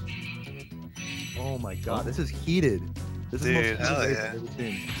 Oh my god, this is heated. This is the Dude, most hell heated yeah. I've ever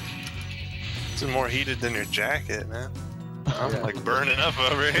seen. It's more heated than your jacket, man. I'm Yeah. like burning up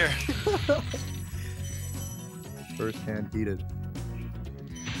over here. First hand heated.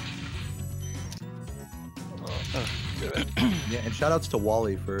 Yeah, and shout outs to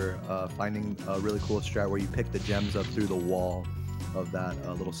Wally for finding a really cool strat where you pick the gems up through the wall of that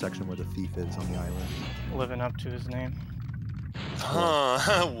little section where the thief is on the island. Living up to his name.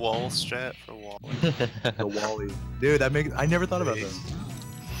 Huh, wall strat for wall. The Wally. Dude, that makes I never thought about that.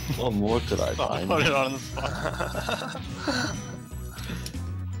 What more could I I'll find? put it on the spot.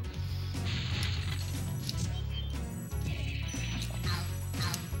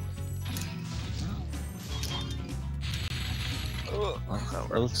 That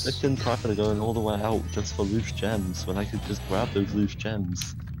I was works. sick and tired of going all the way out just for loose gems when I could just grab those loose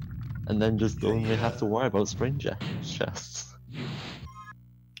gems and then just only have to worry about spring chests.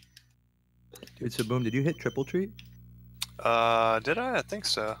 Dude, so boom, did you hit triple treat? Did I? I think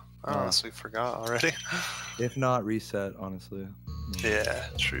so. I honestly forgot already. If not, reset, honestly. Yeah,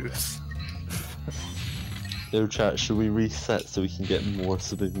 truth. Yo, chat, should we reset so we can get more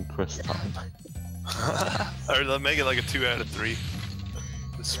Suburban Chris time? Or let's make it like a 2 out of 3.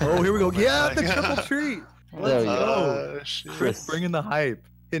 Oh, here we go. Yeah, the triple treat. There we go. Shit. Chris bringing the hype.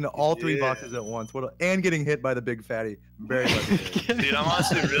 Hitting all 3 boxes at once. And getting hit by the big fatty. Very legendary. Dude, I'm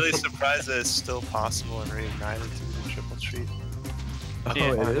honestly really surprised that it's still possible in Reignited to do the triple treat. Oh,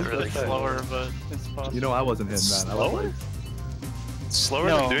 Yeah, it is? really Okay. slower, but it's possible. You know, I wasn't hitting that. I was Slower? like, Slower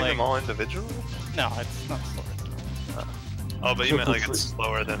No, than doing like- them all individually? No, it's not slower. Oh, but you meant like Triple it's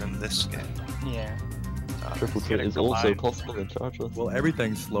slower than in this game. Yeah. Triple Get treat it is also combined. possible in Charger. well,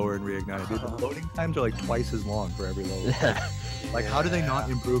 everything's slower in Reignited, dude. The loading times are like twice as long for every level. Yeah. Like, how do they not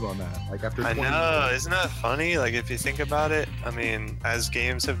improve on that? Like, after 20 I know, years. isn't that funny? Like, if you think about it, I mean, as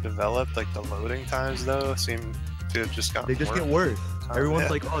games have developed, like, the loading times, though, seem to have just gotten They just worse. get worse. Everyone's Yeah.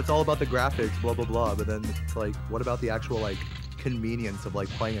 like, oh, it's all about the graphics, blah, blah, blah. But then it's like, what about the actual, like, convenience of, like,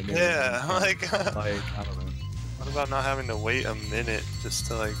 playing a game? Yeah, like, Like, I don't know. what about not having to wait a minute just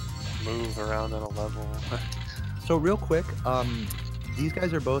to, like, move around on a level? So, real quick, these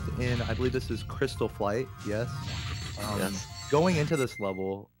guys are both in, I believe this is Crystal Flight, yes? Yes. Going into this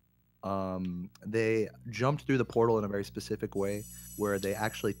level, they jumped through the portal in a very specific way where they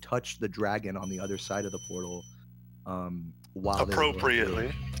actually touched the dragon on the other side of the portal while they were going through.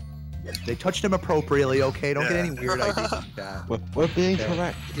 Appropriately. They touched him appropriately, okay? Don't get any Yeah. weird ideas like that. We're being Okay.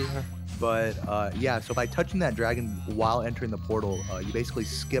 correct here. But yeah, so by touching that dragon while entering the portal, you basically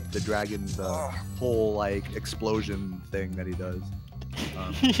skip the dragon's whole like explosion thing that he does.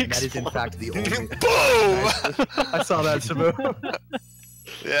 And that is in fact the only. Boom! I saw that, Samu.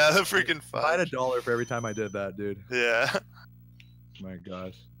 Yeah, the freaking I had fudge. $1 for every time I did that, dude. Yeah. My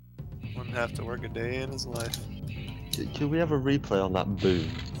gosh. Wouldn't have to work a day in his life. Can we have a replay on that boom,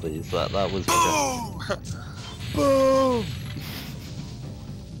 please? That was majestic. Boom! Boom!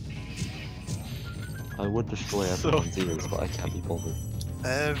 I would destroy everyone's ears, but I can't be bothered.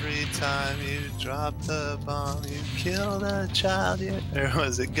 Every time you drop the bomb, you kill a child. Or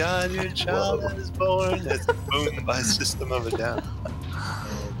was it God, your child that is born? It's boom by System of a Down.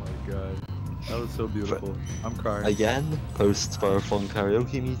 Oh my god. That was so beautiful. I'm crying. Again, post Spyrothon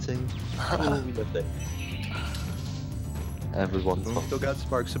karaoke meeting. Oh, we lived it. Everyone's Boom fun. still got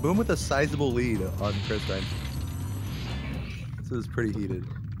sparks. So Boom with a sizable lead on Chris right now. This is pretty heated.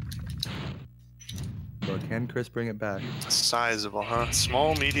 But can Chris bring it back? Sizable, huh?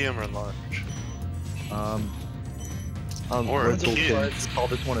 Small, medium, or large? Or we're a talking- kid. Let's call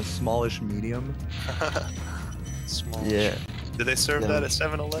this one a smallish medium. Small. Yeah. Did they serve Yeah. that at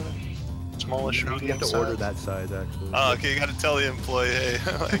 7-Eleven? Smallish, You medium have to order size? that size actually. Oh, okay, you gotta tell the employee, hey,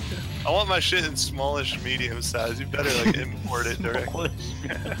 like, I want my shit in smallish, medium size. You better like import it directly.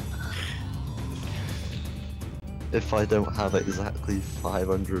 If I don't have exactly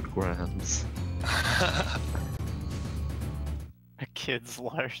 500 grams. A kid's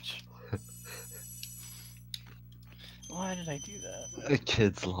large. Why did I do that? A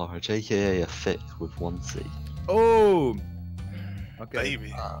kid's large, aka a thick with 1C. Oh! Okay.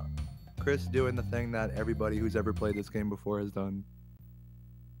 Baby. Chris doing the thing that everybody who's ever played this game before has done.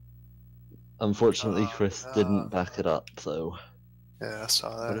 Unfortunately, Oh, Chris no. didn't back it up, so Yeah, I saw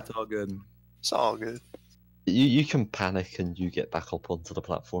But that. it's all good. It's all good. you can panic and you get back up onto the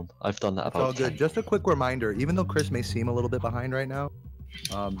platform. I've done that It's all about good. 10. Just a quick reminder, even though Chris may seem a little bit behind right now,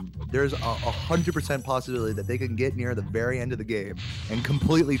 there's a 100% possibility that they can get near the very end of the game and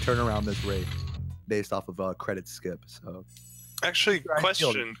completely turn around this race based off of credit skip. So Actually, I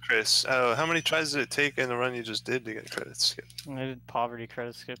feel- question, Chris. How many tries did it take in the run you just did to get credit skip? I did poverty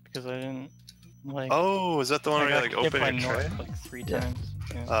credit skip because I didn't like. Oh, is that the one I where you got like hit open by your tray? North like 3 Yeah. times.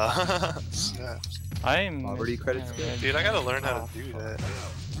 Yeah. Snaps. I'm Poverty credit skip? Dude, I gotta learn how Oh, to do that.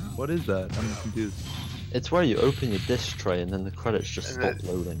 what is that? I'm confused. It's where you open your disk tray and then the credits just And stop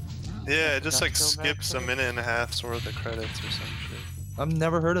loading. Yeah, it just like Gotta go back skips to a it. minute and a half's worth of credits or some shit. I've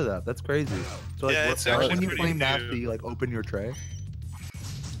never heard of that. That's crazy. So like, Yeah, what- it's right actually when you pretty flame new. nasty, you like open your tray.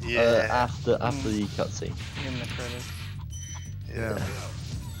 Yeah, After the cutscene. in the credits. yeah.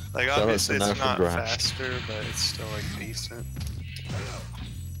 Like So obviously that's it's enough not for Grash. faster, but it's still like decent.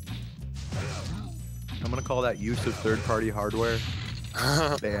 I'm gonna call that use of third-party hardware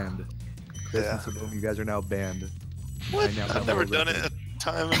banned. Chris Yeah. and Saboom, you guys are now banned. What? I know, I've I'm never over done it. it a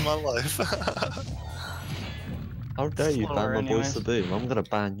time in my life. How dare you ban Slower my boy anyways. Saboom? I'm gonna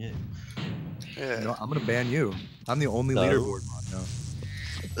ban you. Yeah. You know, I'm gonna ban you. I'm the only No. leaderboard mod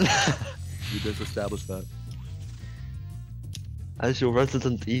now. You just established that. As your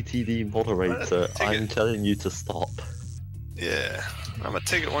resident ETD moderator, I'm telling you to stop. Yeah, I'm gonna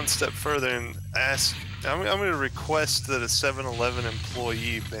take it one step further and ask. I'm gonna request that a 7-Eleven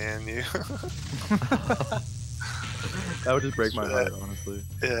employee ban you. That would just break my heart, honestly.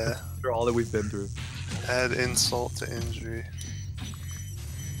 Yeah. After all that we've been through. Add insult to injury.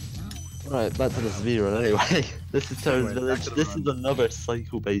 Right, back to the speedrun anyway. This is Terra's Anyway, Village. back to the This run. is another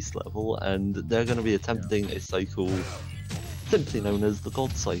cycle-based level, and they're going to be attempting a cycle simply known as the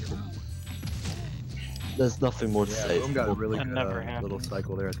God Cycle. There's nothing more to say. Boom got a really That good never little happened.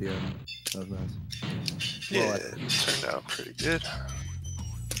 cycle there at the end. That was nice. Yeah, it turned out pretty good.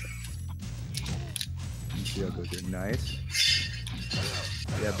 Let's see how it goes here. Nice.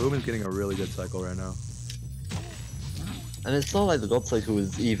 Yeah, Boom is getting a really good cycle right now. And it's not like the God Cycle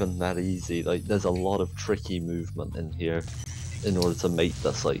is even that easy. Like, there's a lot of tricky movement in here in order to make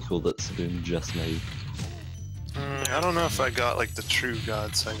the cycle that Saboon just made. I don't know if I got like the true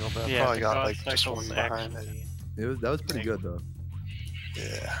God cycle, but I probably the got God like just one cycle's behind it. actually- That was pretty good though.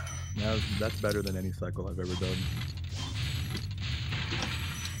 Yeah. That's better than any cycle I've ever done.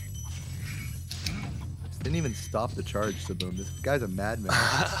 Didn't even stop the charge, Saboom. This guy's a madman.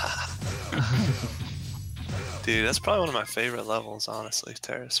 Dude, that's probably one of my favorite levels, honestly.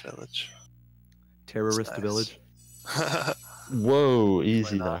 Terrace Village. Terrorist nice. village. Whoa,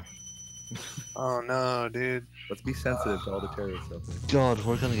 easy Why there. not? Oh no, dude. Let's be sensitive to all the terrorists out there. God,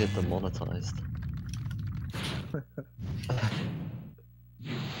 we're gonna get demonetized.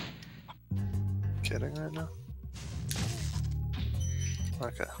 Kidding right now?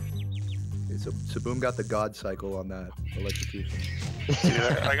 Okay. Okay, so Saboom got the God cycle on that electrocution. Dude,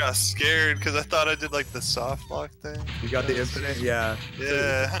 I got scared because I thought I did like the soft lock thing. You got the infinite, yeah.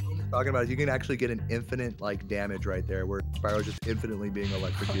 Yeah. So, what I'm talking about is you can actually get an infinite like damage right there, where Spyro's just infinitely being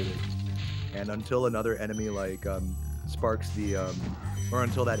electrocuted, and until another enemy like sparks the or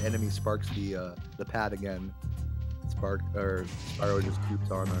until that enemy sparks the pad again, Spyro just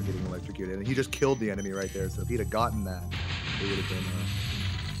keeps on getting electrocuted, and he just killed the enemy right there. So if he'd have gotten that, it would have been.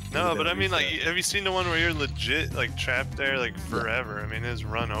 No, but I mean, like, reset. have you seen the one where you're legit like trapped there like forever? I mean, it's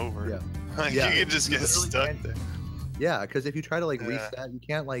run over. Yeah. Like, Yeah, you can just you get literally stuck can't- there. Yeah, because if you try to like Yeah. reset, you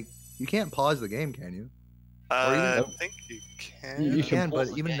can't pause the game, can you? Or I even- think you can. You You can can, but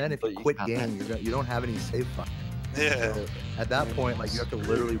pause the even game, then, if but you you quit can't game, end. you don't have any save file. Yeah. So at that point, like you have to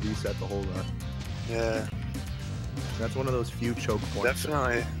literally reset the whole run. Yeah. That's one of those few choke points.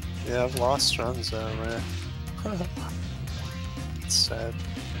 Definitely. Yeah, I've lost runs though, man. It's sad.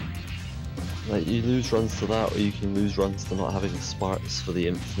 Like, you lose runs to that, or you can lose runs to not having sparks for the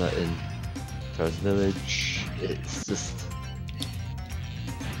infinite in Terrace Village. It's just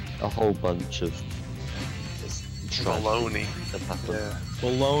a whole bunch of just tragedy Baloney. that happen. Yeah.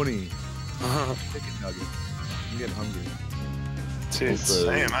 Baloney. Chicken nuggets. I'm getting hungry. Dude, Also-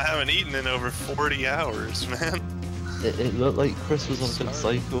 damn, I haven't eaten in over 40 hours, man. It looked like Chris was on a good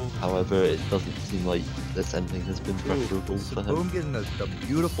cycle, however, it doesn't seem like this ending has been preferable to him. Boom getting a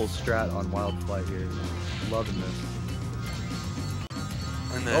beautiful strat on Wild Flight here. Loving this.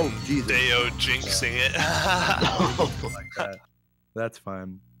 And then Oh, Jesus. Dayo jinxing it. Like that. That's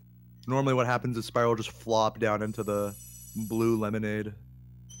fine. Normally what happens is Spyro will just flop down into the blue lemonade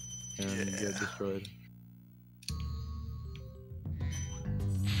and get destroyed.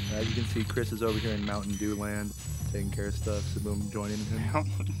 As you can see, Chris is over here in Mountain Dew land, taking care of stuff. Saboom joining him.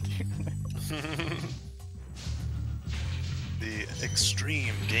 The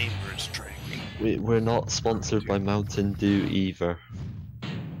extreme gamers drink. We're not sponsored by Mountain Dew either.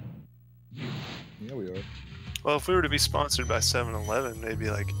 Yeah, we are. Well, if we were to be sponsored by 7-Eleven,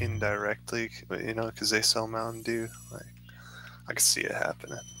 maybe like indirectly, you know, because they sell Mountain Dew. Like, I could see it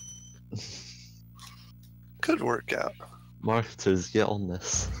happening. Could work out. Marketers, get on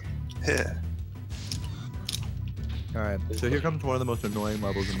this. Yeah. Alright, so here comes one of the most annoying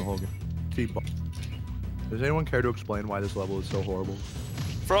levels in the whole game. Speed ball. Does anyone care to explain why this level is so horrible?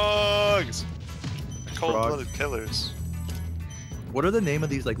 Frogs! Cold-blooded killers. What are the name of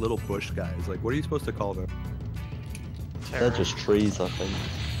these like little bush guys? Like, what are you supposed to call them? They're just trees, I think.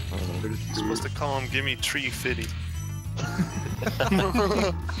 I don't know. They're just You're supposed to call them Gimme Tree Fitty.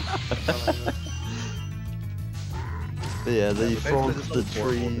 But yeah, the Basically, frogs, this the level's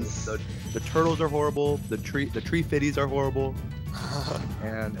horrible. trees. The turtles are horrible. The tree fitties are horrible,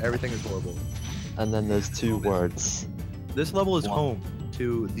 and everything is horrible. And then there's two words. This level is home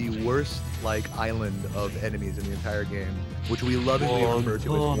to the worst like island of enemies in the entire game, which we lovingly refer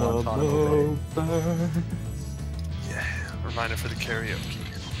to as Guantanamo Bay. Yeah, reminder for the karaoke.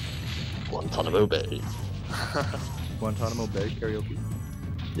 Guantanamo Bay. Guantanamo Bay karaoke.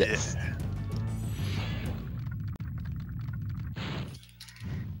 Yes. Yeah.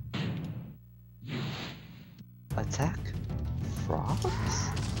 Attack frogs?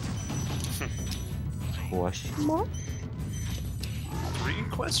 Question mark? 3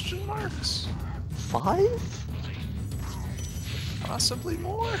 question marks? 5? Possibly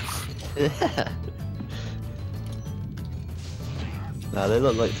more? Yeah. Nah, they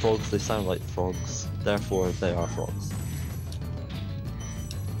look like frogs, they sound like frogs, therefore they are frogs.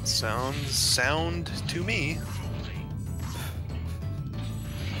 Sound to me.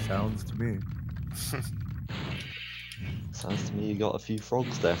 Sounds to me. Sounds to me you got a few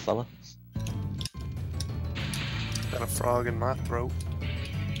frogs there, fella. Got a frog in my throat.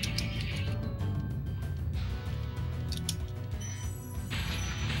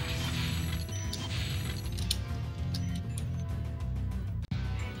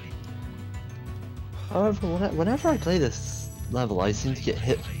 However, whenever I play this level, I seem to get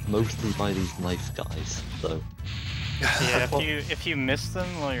hit mostly by these knife guys, though. Yeah, if you miss them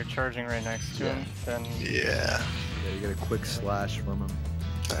while you're charging right next to him, then Yeah. Yeah, you get a quick slash from him.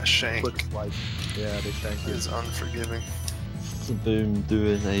 That shank Quick slice. Yeah, they shank you. is unforgiving. Boom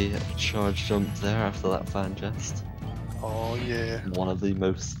doing a charge jump there after that fan jest. Oh yeah. One of the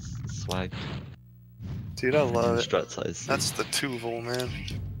most swag Dude, I love it. struts I see. That's the Tuval, man.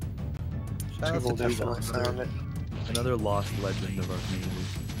 Shout out Tuval to definitely Tuval, found it. another lost legend of our community.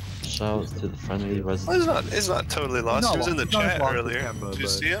 Shout out to the friendly Well, resident. he's not totally lost. Not He was in the lost. Not chat lost to earlier. Kemba, Did you but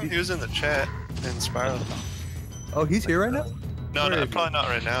see him? He was in the chat in Spyrothon. Oh, he's here right now? No, Where no, is he? probably not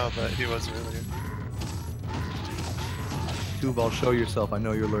right now, but he was earlier. Tuval, show yourself. I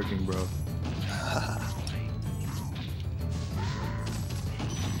know you're lurking, bro.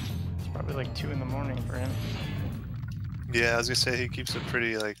 it's probably like 2 in the morning for him. Yeah, I was gonna say he keeps a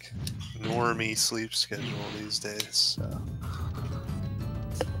pretty like normie sleep schedule these days. So.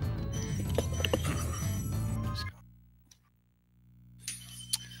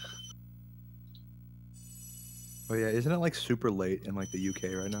 Oh yeah, isn't it like super late in like the UK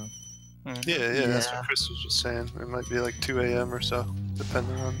right now? Yeah, that's Yeah. what Chris was just saying. It might be like 2 a.m. or so,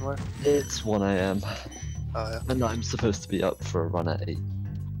 depending on where. It's 1 AM, Oh yeah. and I'm supposed to be up for a run at 8.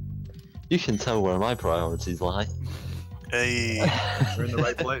 You can tell where my priorities lie. Hey. You're in the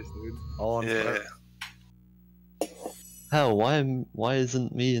right place, dude. All on Yeah. fire. Hell, why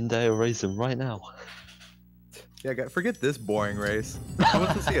isn't me and Dayo racing right now? Yeah, forget this boring race. I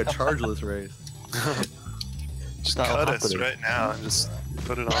want to see a chargeless race. Just That'll cut us happen. right now and just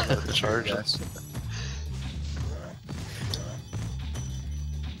put it on the charges.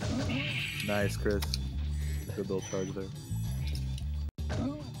 Nice, Chris. Good little charge there.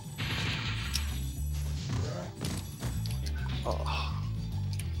 Oh.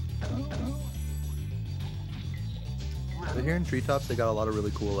 So here in Treetops, they got a lot of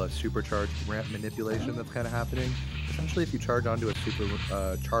really cool supercharged ramp manipulation that's kind of happening. Essentially, if you charge onto a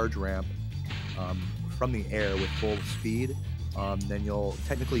super charge ramp from the air with full speed, then you'll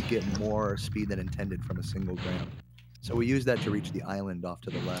technically get more speed than intended from a single ramp. So we use that to reach the island off to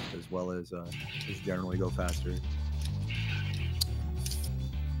the left, as well as just generally go faster.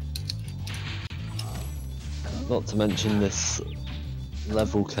 Not to mention this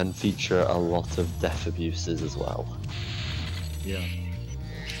level can feature a lot of death abuses as well. Yeah.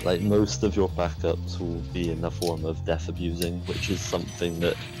 Like most of your backups will be in the form of death abusing, which is something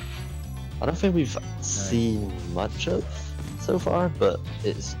that I don't think we've seen much of so far, but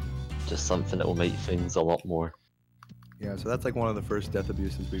it's just something that will make things a lot more. Yeah, so that's like one of the first death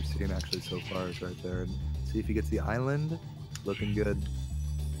abuses we've seen actually so far is right there. And see if he gets the island. Looking good.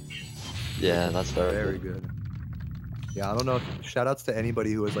 Yeah, that's very Very good. good. Yeah, I don't know. Shout outs to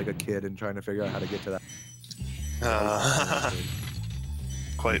anybody who was like a kid and trying to figure out how to get to that.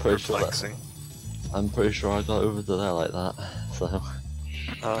 Quite Pretty sure that- perplexing. I'm pretty sure I got over to there like that, so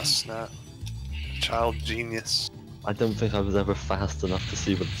Oh snap. Child genius. I don't think I was ever fast enough to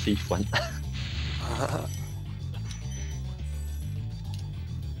see where the thief went.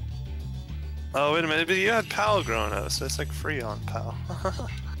 Oh wait a minute, but you had PAL growing up, so it's like free on PAL.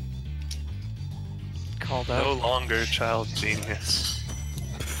 Called No out. longer child genius.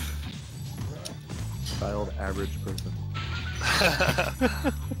 Child average person.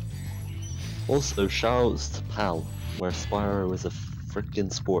 Also, shoutouts to PAL, where Spyro is a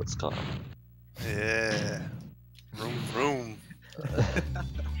freaking sports car. Yeah. Vroom vroom.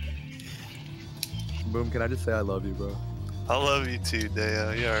 Boom, can I just say I love you, bro? I love you too,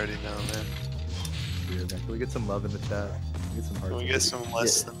 Dayo. You already know, man. Dude, man. Can we get some love in the chat? Can we get some hearts? Can we get some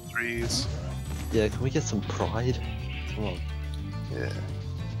less than threes? Yeah, can we get some pride? Come on. Yeah.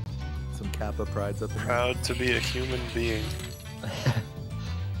 Some Kappa prides up in here. Proud to be a human being.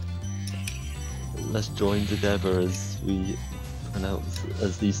 Let's join together as we pronounce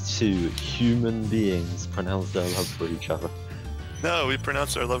as these two human beings pronounce their love for each other. No, we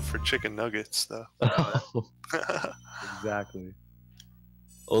pronounce our love for chicken nuggets, though. Exactly.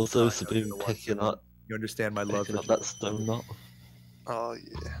 Also, I know Sabine you're the one, picking so up, You understand my love picking for up that stone knot. Oh,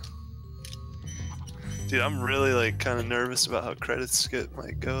 yeah. Dude, I'm really, like, kind of nervous about how credits skip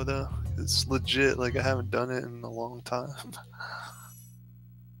might go, though. It's legit, like, I haven't done it in a long time.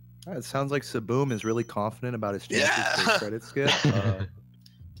 It sounds like Saboom is really confident about his chances Yeah. for a credit skip.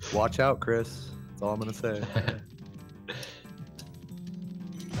 Watch out, Chris. That's all I'm gonna say.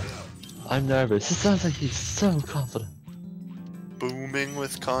 I'm nervous. It sounds like he's so confident. Booming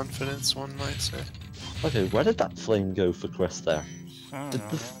with confidence, one might say. Okay, where did that flame go for Chris there? I don't Did know,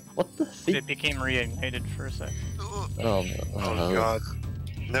 the, man. what the feet? It became reignited for a sec. Oh, no. Oh, God.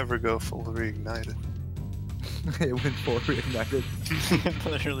 Never go full reignited. It went full reignited. It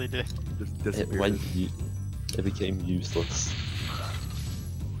literally did. Just It disappeared. it became useless.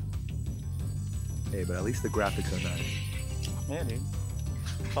 Hey, but at least the graphics are nice. Yeah, dude.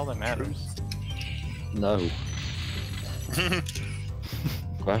 That's all that matters. No.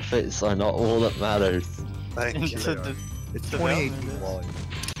 Graphics are not all that matters. Thank you. It's a It's development 2018 is- quality.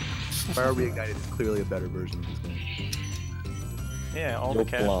 Spyro Reignited is clearly a better version of this game. Yeah, all You're the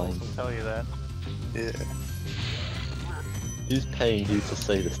casuals blind. will tell you that. Yeah. Who's paying you to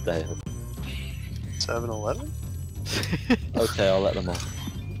say this, Dale? 7-Eleven? Okay, I'll let them off.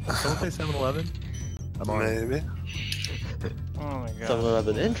 Someone say 7-Eleven? I'm on it. Maybe. Oh my god.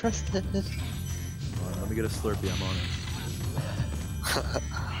 7-Eleven interested? Hold on, let me get a Slurpee, I'm on it.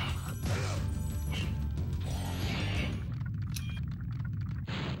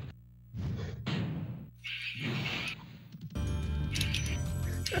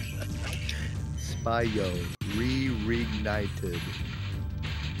 Spyro Reignited.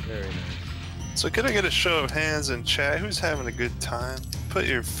 Very nice. So could I get a show of hands in chat? Who's having a good time? Put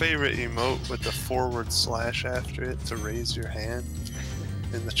your favorite emote with the / after it to raise your hand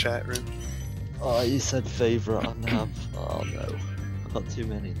in the chat room. Oh, you said favorite. I'm have. Oh no, I've got too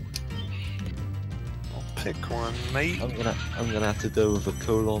many. I'll pick one, mate. I'm gonna have to go with a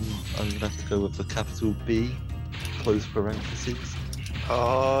colon. I'm gonna have to go with a capital B, close parentheses.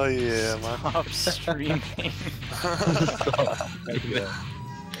 Oh yeah, my Stop streaming. Yeah.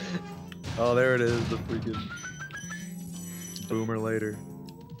 Oh, there it is, the freaking boomer later.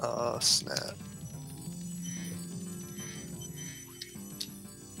 oh snap.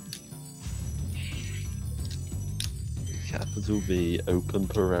 Capital B, open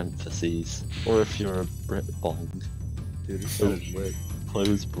parentheses. Or if you're a Brit bong, Dude, this shit is lit.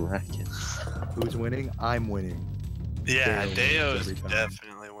 close brackets. Who's winning? I'm winning. Yeah, Dale Deo wins is every time.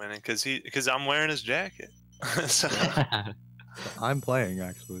 definitely winning because I'm wearing his jacket. So I'm playing,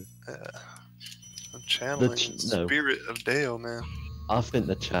 actually. I'm channeling The the no. spirit of Deo, man. I think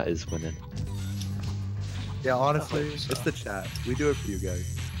the chat is winning. Yeah, honestly, I hope so. it's the chat. We do it for you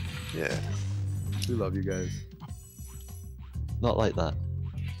guys. Yeah. We love you guys. Not like that.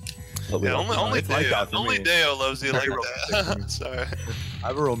 But we Yeah, love you. only it's like Deo, that for only me. Deo loves you like Very romantic for me. that. Sorry. I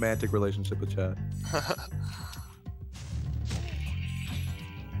have a romantic relationship with chat.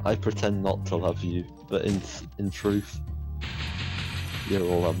 I pretend not to love you, but in truth, you're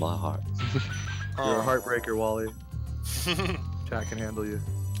all in my heart. You're a Aw. heartbreaker, Wally. Chat can handle you.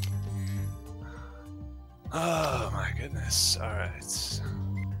 Oh my goodness. Alright.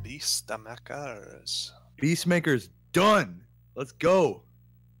 Beastmakers. Beastmaker's done. Let's go.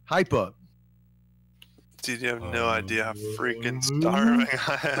 Hype up. Dude, you have no idea how freaking starving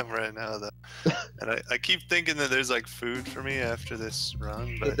I am right now, though. And I keep thinking that there's like food for me after this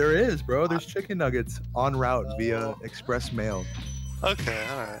run, But but there is, bro. There's chicken nuggets en route via express mail. okay,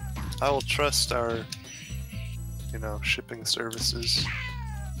 alright. I will trust our, shipping services.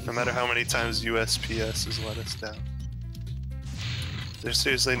 No matter how many times USPS has let us down. They're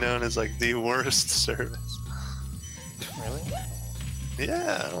seriously known as like the worst service. Really?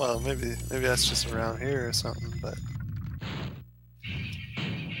 Yeah, well, maybe that's just around here or something, but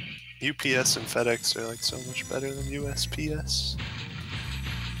UPS and FedEx are like so much better than USPS.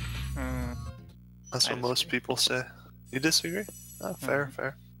 Mm, That's I what most disagree. people say. You disagree? Oh, fair,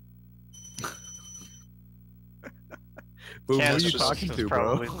 fair. Boom, who are Kansas you just- talking is to,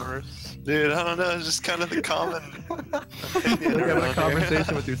 bro? probably worse. Dude, I don't know. It's just kind of the common opinion You're having around a here.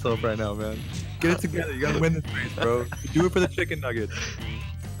 conversation with yourself right now, man. Get it together. You gotta win this race, bro. Do it for the chicken nugget.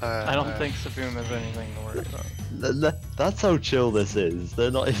 I don't think Saboom has anything to worry about. That's how chill this is.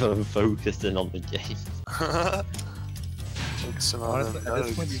 They're not even focusing on the game. Focusing on Honestly, them at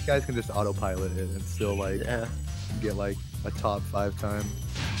this point, nugs. you guys can just autopilot it and still like Yeah. get like a top 5 time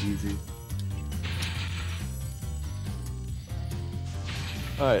easy.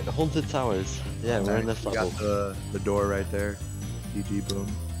 Alright, Haunted Towers. Yeah, we're in this We level. got the door right there. GG, boom.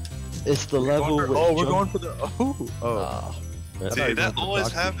 It's the level with we're going for the... Oh! Ah. I thought you Dude, were that going for always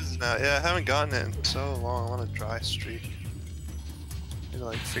proxy. happens now. Yeah, I haven't gotten it in so long. I want a dry streak. Need to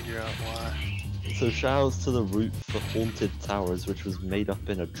like figure out why. So shoutouts to the route for Haunted Towers, which was made up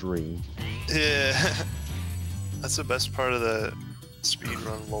in a dream. Yeah, that's the best part of the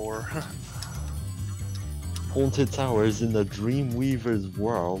speedrun lore. Haunted Towers in the Dreamweaver's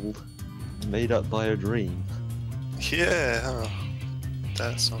world, made up by a dream. Yeah, huh.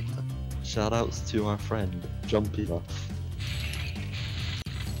 That's something. Shoutouts to our friend, Jumpy Enough,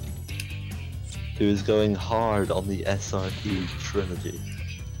 who is going hard on the SRQ trilogy.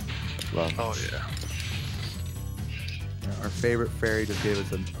 Run. Oh yeah. Yeah, our favorite fairy just gave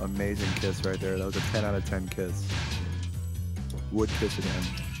us an amazing kiss right there. That was a 10 out of 10 kiss. Would kiss again.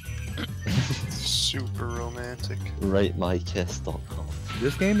 Super romantic. RateMyKiss.com.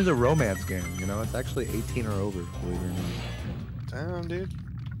 This game is a romance game, you know? It's actually 18 or over, believe it or not. Damn, dude.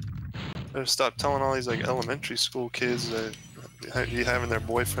 Better stop telling all these like elementary school kids that you having their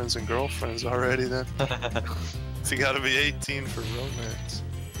boyfriends and girlfriends already then. If you gotta be 18 for romance.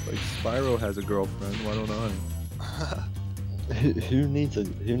 Like, Spyro has a girlfriend, why don't I? Who needs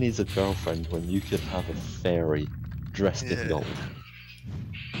a girlfriend when you could have a fairy dressed Yeah. in gold?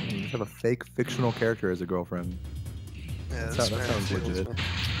 You just have a fake fictional character as a girlfriend. Yeah, That this sounds man feels legit. me.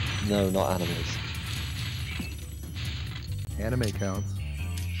 No, not animals. Anime counts.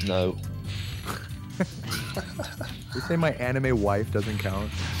 No. You say my anime wife doesn't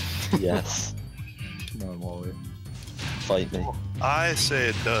count? Yes. Come on, Wally. Fight me. I say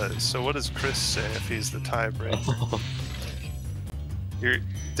it does. So what does Chris say if he's the tiebreaker? Your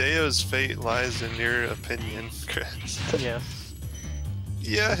Dayo's fate lies in your opinion, Chris. Yes.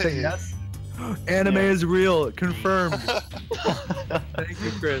 Yeah. Say yes. Anime Yeah. is real. Confirmed. Thank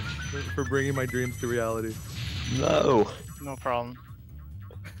you, Chris, for bringing my dreams to reality. No. No problem.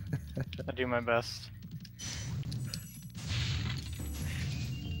 I do my best.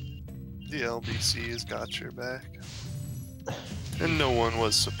 The LBC has got your back. And no one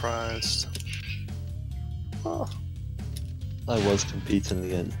was surprised. Oh. I was competing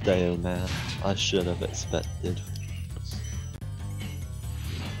against Dayoman. I should have expected.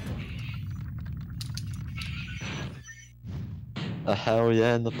 A hell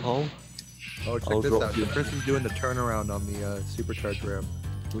yeah in the poll? Oh, check I'll this drop out. you- The person's doing the turnaround on the supercharged ramp,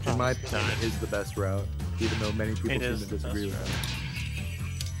 which in Oh, my opinion nice. is the best route, even though many people It seem is to the best disagree with route. that.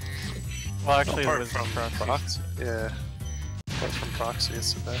 Well, actually, it Apart was from Proxy. Proxy. Yeah. Apart from Proxy,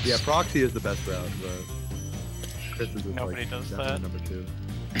 it's the best. Yeah, proxy is the best route, but Chris is just Nobody like does definitely that. number 2.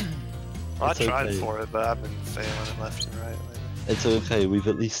 Well, I It's tried okay. for it, but I've been failing it left and right lately. It's okay, we've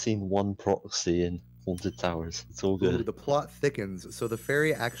at least seen one proxy in Haunted Towers. It's all Ooh, good. the plot thickens. So the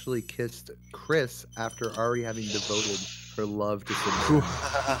fairy actually kissed Chris after already having devoted her love to Simone.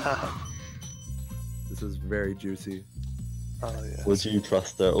 This is very juicy. Oh yeah. Would you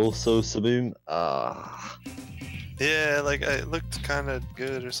trust her? Also, Saboom? Ah. Yeah, like it looked kind of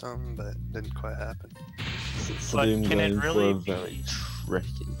good or something, but didn't quite happen. Saboom can it going really- for a very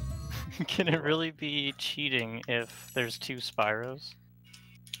tricky. Can it really be cheating if there's two Spyros?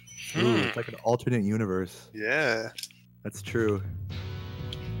 Ooh, Hmm. it's like an alternate universe. Yeah. That's true.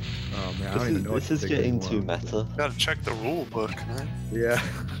 Oh man, I don't even know what This to is think getting anymore. too meta. Gotta check the rule book, man. Yeah.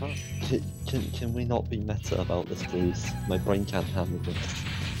 Can we not be meta about this, please? My brain can't handle this.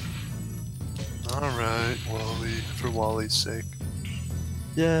 Alright, Wally. For Wally's sake.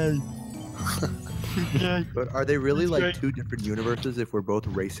 Yay! Yeah. But are they really That's like great. two different universes if we're both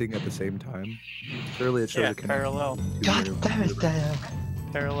racing at the same time? Surely it shows Yeah, a connection. parallel. between the God two damn it, universes. Dale!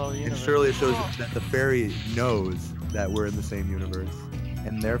 Parallel And universe. surely it shows that the fairy knows that we're in the same universe,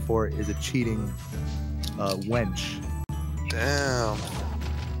 and therefore is a cheating wench. Damn.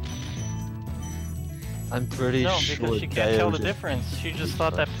 I'm pretty No, sure because she can't Dale tell the just- difference. She just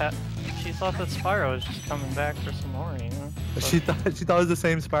thought that she thought that Spyro was just coming back for some more, you know? She thought it was the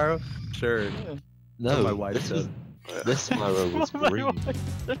same Spyro. Sure. Yeah. No, my wife this was, said. this Spyro was What my green. wife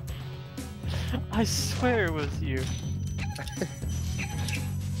said. I swear it was you.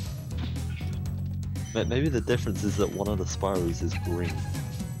 Maybe the difference is that one of the Spyros is green.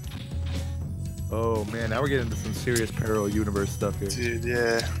 Oh man, now we're getting into some serious parallel universe stuff here. Dude,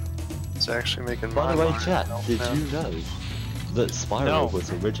 yeah. It's actually making By my the way, mind chat, melt did now. you know that Spyro No.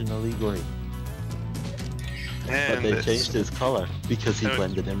 was originally green? But And they it's- changed his color because he No.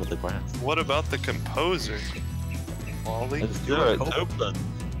 blended in with the grass. What about the composer? Wally? And Stuart Copeland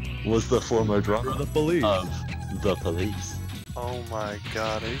was the former For drummer the police. of The Police. Oh my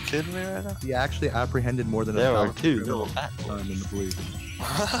god, are you kidding me right now? He actually apprehended more than There are 1,000 two criminals little fat at the time in the police.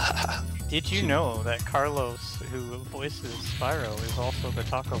 Did you know that Carlos, who voices Spyro, is also the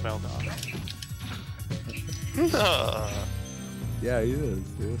Taco Bell dog? Yeah, he is.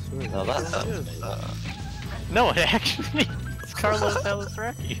 Yes, sir. Now that Yes, it sounds is. amazing. No, it actually it's Carlos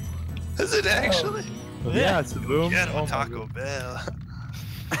Alisraki. Is it actually? Yeah, it's a boom. Get him Oh a my Taco God. Bell.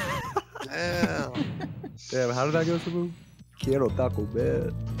 Damn. Damn, how did that go, Sabu? Quiero Taco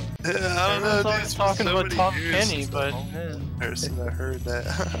Bell. Yeah, I don't Everyone's know. Dude, always it's been talking so about many Tom years Kenny, since the but whole person that heard that.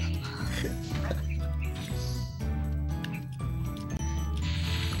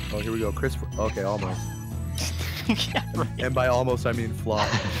 Oh, here we go. Chris. Okay, almost. yeah, right. And by almost, I mean flop.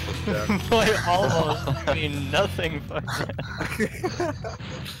 Yeah. Boy, almost I mean nothing. Fuck that.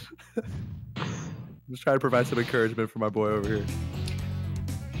 I'm just trying to provide some encouragement for my boy over here.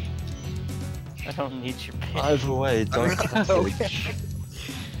 I don't need your pity. Either way, Dark Passage. Okay.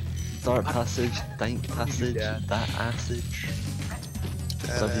 Dark Passage, Dank Passage, Yeah. that Assage.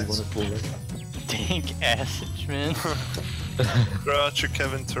 Whatever you want to call it. Dank assage, man. Throw out your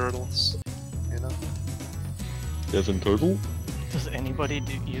Kevin Turtles. You know? Kevin Turtle? Does anybody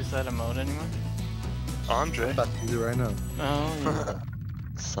use that emote anymore? Andre. I'm about to use it right now. Oh, yeah.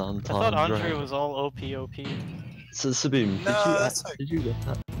 I Santandra. thought Andre was all OP. So, Saboom, No, that's like- did you get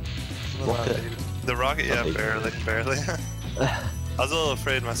that? A little Rocket. outdated. The rocket, yeah, Okay. barely. I was a little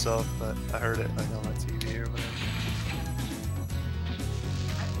afraid myself, but I heard it like on my TV or whatever.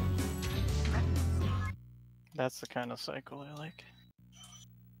 That's the kind of cycle I like.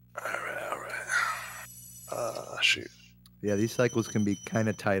 Alright. Shoot. Yeah, these cycles can be kind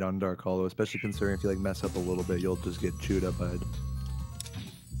of tight on Dark Hollow, especially considering if you like mess up a little bit, you'll just get chewed up by it.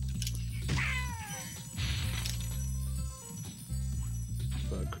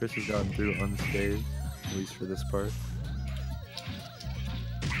 But Chris has gotten through unscathed, at least for this part.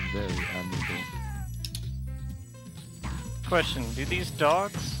 Very admirable. Question: do these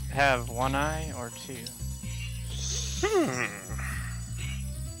dogs have one eye or two?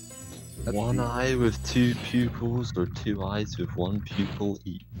 That's One deep. eye with two pupils, or two eyes with one pupil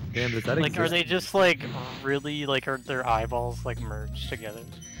each. Damn, does that Like, are exist? they just like really like are their eyeballs like merged together?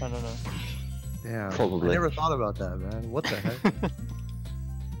 I don't know. Damn. Probably. I never thought about that, man. What the heck?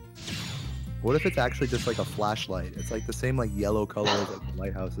 What if it's actually just like a flashlight? It's like the same like yellow color as like the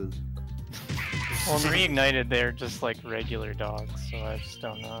lighthouses. Well, in Reignited, they're just like regular dogs, so I just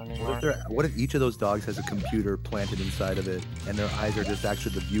don't know anymore. What if each of those dogs has a computer planted inside of it, and their eyes are just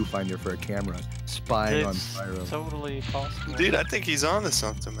actually the viewfinder for a camera, spying on It's Spyro? totally possible. Dude, I think he's on to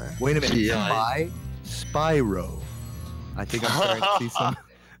something, man. Wait a minute, Yeah. Spyro. I think I'm starting to see some.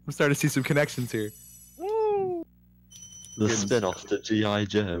 I'm starting to see some connections here. Woo! The Getting- spin-off to G.I.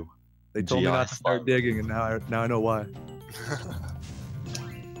 Joe. They told me GI not to start Spyro. digging, and now I know why.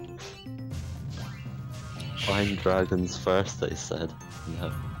 Find dragons first, they said.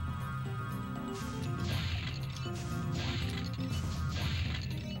 No.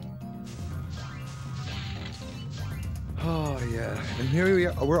 Oh yeah, and here we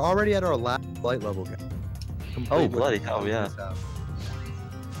are. We're already at our last flight level. Complete Oh, with bloody the hell, yeah. this out.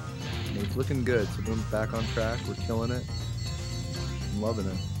 And it's looking good. So we're back on track. We're killing it. I'm loving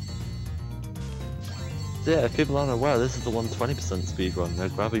it. Yeah, if people aren't aware, this is the 120% speedrun. They're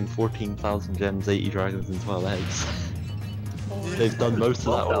grabbing 14,000 gems, 80 dragons, and 12 eggs. They've done most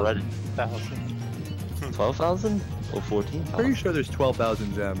of that already. 12,000. 12,000? Or 14,000? Pretty sure there's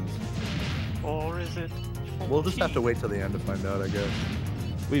 12,000 gems. Or is it? We'll just have to 14? wait till the end to find out, I guess.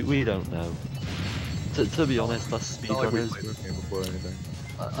 We don't know. To be honest, us It's not like we speedrunners, played this game before or anything.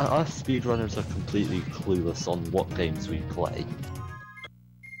 us speedrunners are completely clueless on what games we play.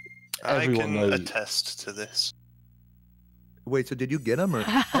 I Everyone can knows. attest to this. Wait, so did you get him or?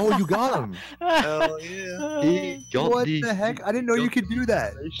 Oh, you got him! Hell yeah. He got What the- the heck? I didn't know you got could do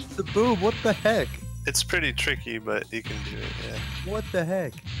that. The boom! What the heck? It's pretty tricky, but you can do it, yeah. What the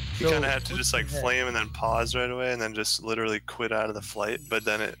heck? You So, kind of have to what just the like heck? flame and then pause right away and then just literally quit out of the flight, but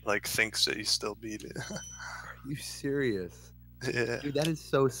then it like thinks that you still beat it. Are you serious? Yeah. Dude, that is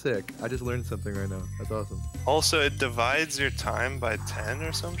so sick. I just learned something right now. That's awesome. Also, it divides your time by 10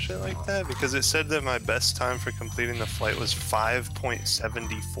 or some shit like that because it said that my best time for completing the flight was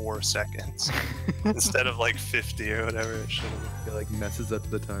 5.74 seconds instead of like 50 or whatever it should have It like messes up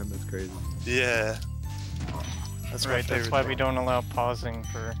the time. That's crazy. been. Yeah. That's my Right, that's favorite why thing. we don't allow pausing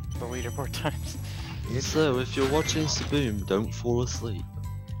for the leaderboard times. So, if you're watching Saboom, don't fall asleep.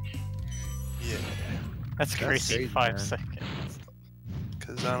 Yeah. That's crazy, crazy, 5 man. seconds.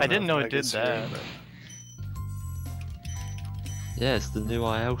 Cause I didn't know if it did gets through, that. but- Yeah, it's the new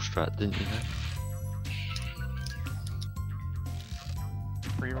IL strat, didn't you know?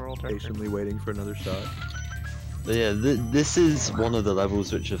 Reroll record. Patiently waiting for another shot. But yeah, this is one of the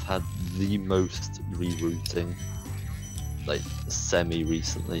levels which have had the most rerouting, like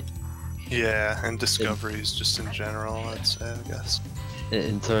semi-recently. Yeah, and discoveries just in general, I'd say, I guess.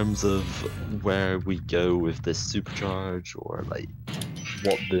 In terms of where we go with this supercharge, or like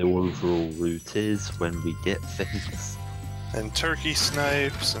what the overall route is when we get things. And turkey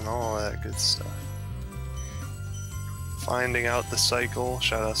snipes and all that good stuff. Finding out the cycle,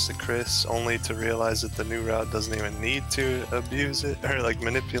 shoutouts to Chris, only to realize that the new route doesn't even need to abuse it, or like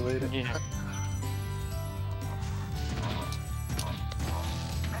manipulate it. Yeah.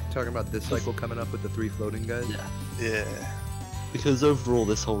 Talking about this cycle coming up with the 3 floating guys? Yeah. Because overall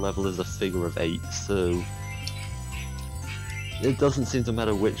this whole level is a figure of 8, so it doesn't seem to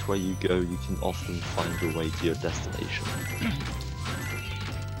matter which way you go, you can often find your way to your destination.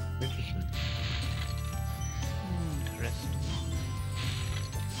 Interesting.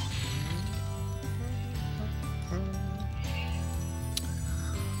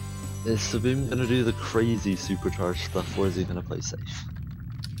 Is Sabim gonna do the crazy supercharged stuff, or is he gonna play safe?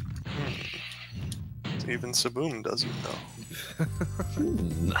 Even Saboom doesn't know.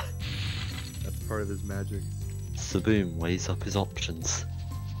 That's part of his magic. Sabim weighs up his options.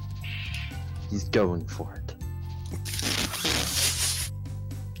 He's going for it.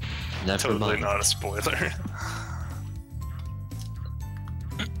 Never Totally mind. not a spoiler.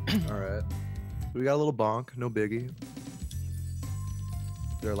 Alright. We got a little bonk, no biggie.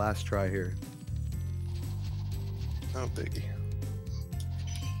 Their last try here. No biggie.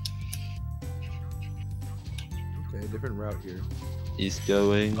 Okay, different route here. He's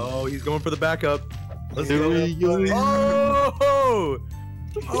going. Oh, he's going for the backup. Let's Here go. we go. Oh!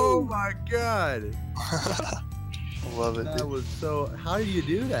 Oh my god! Love it, That dude. was so. How did you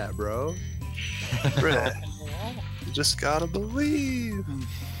do that, bro? Brett, you just gotta believe.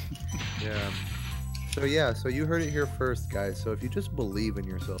 Yeah. So yeah, so you heard it here first, guys. So if you just believe in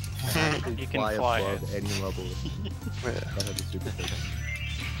yourself, you can You can fly fly above it. any level. Yeah. That has a super thing.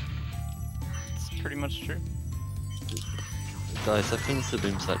 It's pretty much true. Guys, I think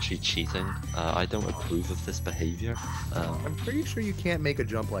Sabim's actually cheating. I don't approve of this behavior. I'm pretty sure you can't make a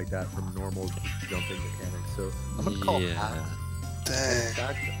jump like that from normal jumping mechanics. So I'm gonna call that. In Dang.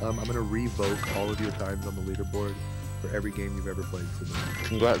 fact, I'm gonna revoke all of your times on the leaderboard for every game you've ever played. So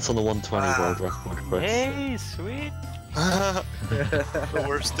Congrats on the 120 world record, Chris. Hey, sweet. The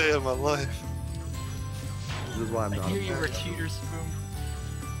worst day of my life. this is why I'm I not. knew you were Tutor Spoon.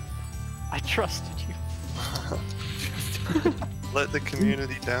 I trusted you. Let the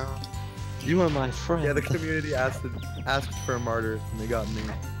community down. You are my friend. Yeah, the community asked for a martyr, and they got me.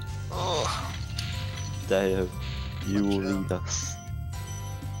 Oh, Dayo, you will Watch out. lead us.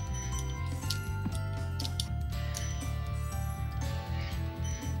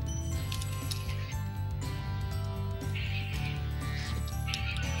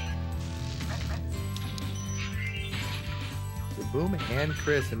 So Boom and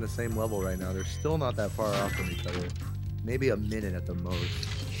Chris in the same level right now. They're still not that far off from each other. Maybe a minute at the most.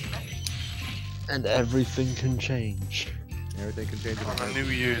 And everything can change. Everything can change in a on a minute.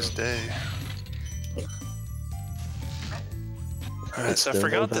 New Year's Day. Alright, so I Still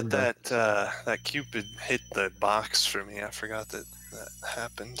forgot November. that Cupid hit the box for me. I forgot that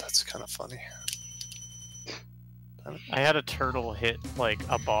happened. That's kind of funny. I had a turtle hit like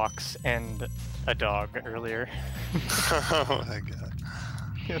a box and a dog earlier. Oh my god.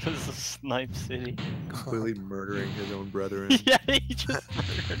 It was a Snipe City. Completely murdering his own brethren. Yeah, he just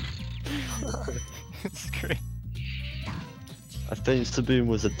murdered. It's great. I think Saboom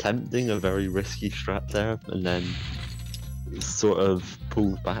was attempting a very risky strat there, and then sort of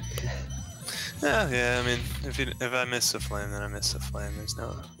pulled back. Yeah. I mean, if I miss a flame, then I miss a flame. There's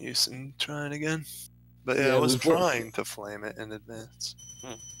no use in trying again. But yeah, Yeah, I was we've got- trying to flame it in advance.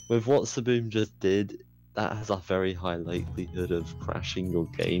 With what Saboom just did, that has a very high likelihood of crashing your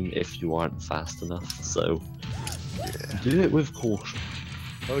game if you aren't fast enough, so Yeah. do it with caution.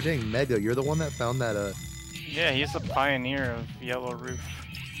 Oh dang, Mega, you're the one that found that Yeah, he's the pioneer of Yellow Roof.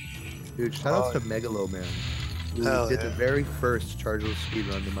 dude, shout out Oh. to Megalo Man. Who Hell did yeah. the very first chargeless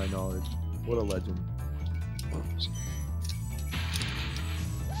speedrun to my knowledge. What a legend. Oops.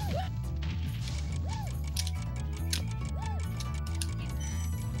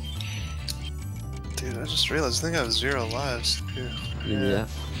 Dude, I just realized I think I have 0 lives too. Yeah,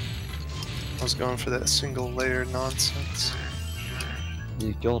 I was going for that single layer nonsense.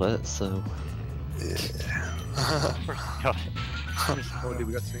 you got it, so Yeah. God. Oh dude,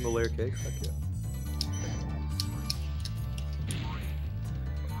 we got single layer cake? Heck yeah.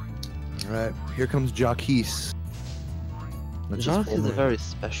 Alright, here comes Jacques. Let's just Jacques fold is a him. very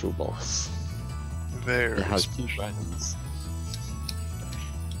special boss. Very It has 2 dragons.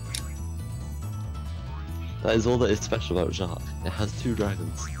 That is all that is special about Jacques. It has 2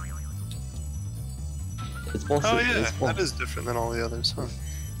 dragons. Its boss Oh is, yeah, its boss, that is different than all the others, huh?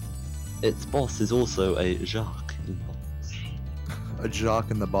 its boss is also a Jacques in box. A jock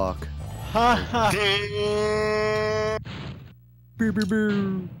in the balk. Ha ha! Beep, beep,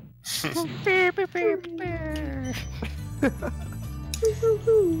 beep.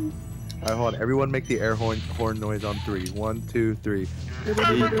 Alright, hold on. Everyone make the air horn noise on 3. 1, 2, 3. Wait,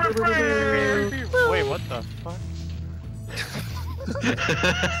 what the fuck? Is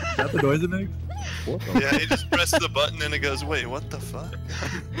that the noise it makes? What the Yeah, you just press the button and it goes, wait, what the fuck?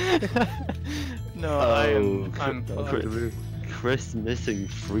 No, I'm fucked. Chris missing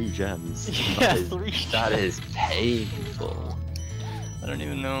 3 gems. Yeah, That is- 3 That is painful. I don't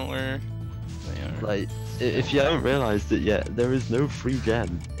even know where they are. Like, if you haven't realized it yet, there is no free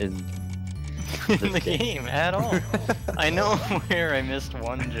gem in In the game at all. I know where I missed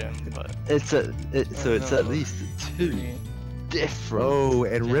 1 gem, but it's at least 2 different. Oh,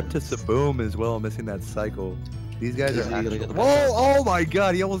 and gems. rip to Saboom as well, missing that cycle. These guys Yeah, are you gotta actually... get the Whoa! backup. Oh my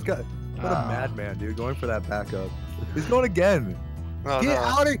god, he almost got... What a Ah. madman, dude. Going for that backup. He's going again. Oh, Get no.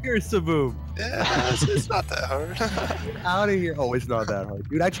 out of here, Saboom. Yeah, it's not that hard. Get out of here. Oh, it's not that hard.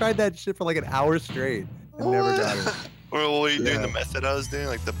 Dude, I tried that shit for like an hour straight and never got it. Or were you doing Yeah. the method I was doing,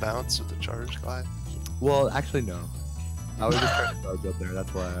 like the bounce with the charge glide? Well, actually, no. I was just trying to charge up there.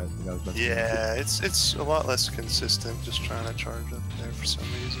 That's why I think I was messing up. Yeah, it's a lot less consistent just trying to charge up there for some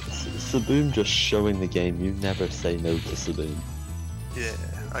reason. Saboom just showing the game. You never say no to Saboom. Yeah,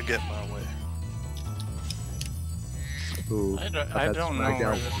 I get my way. Ooh, I got that don't know smackdown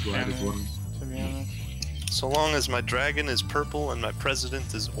where this wall glide gem as well. is, to be honest. So long as my dragon is purple and my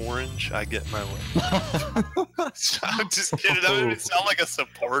president is orange, I get my way. I'm just kidding. That made me sound like a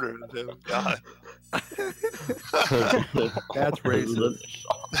supporter of him. God. That's racist.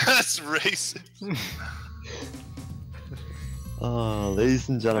 That's racist. Oh, ladies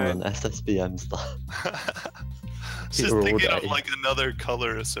and gentlemen, SSBM stuff. Just Here all thinking of day. like another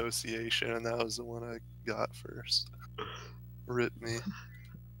color association, and that was the one I got first. Rip me.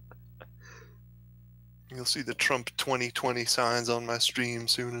 You'll see the Trump 2020 signs on my stream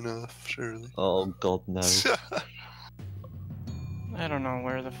soon enough, surely. Oh god, no. I don't know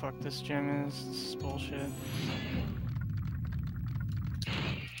where the fuck this gem is. This is bullshit.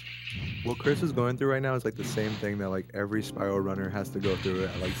 What Chris is going through right now is like the same thing that like every Spyro runner has to go through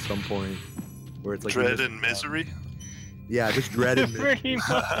at like some point, where it's like you Dread miss- and misery. Yeah, just dread and misery. Pretty much.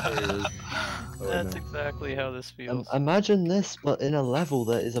 Oh, That's no. exactly how this feels. Imagine this, but in a level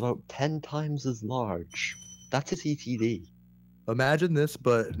that is about 10 times as large. That is ETD. Imagine this,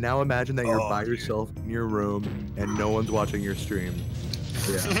 but now imagine that you're Oh, by dude. yourself in your room and no one's watching your stream.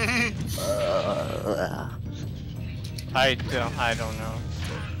 Yeah. I don't know.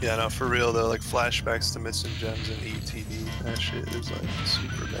 Yeah, no, for real though, like flashbacks to missing gems and ETD, that shit is like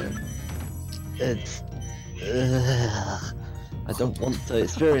super bad. It's... I don't want to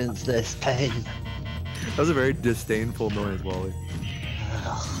experience this pain. That was a very disdainful noise, Wally.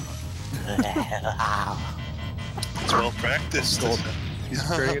 It's well practiced. God. He's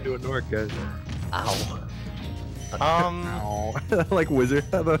turning into a Nork, guys. Ow. Ow. Like wizard.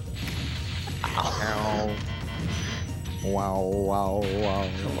 Ow. Wow, wow, wow.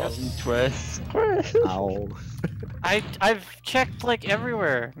 Come on, Chris. Ow. I've checked like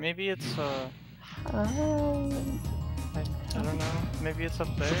everywhere. Maybe it's I don't know. Maybe it's up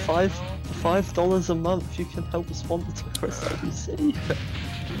there. For $5 a month, you can help sponsor ChrisLBC.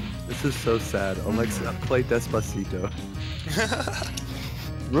 This is so sad. Alexa, play Despacito.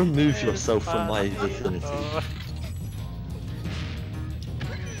 Remove yourself from my vicinity.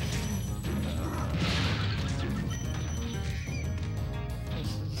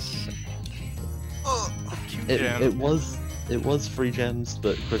 It was 3 gems,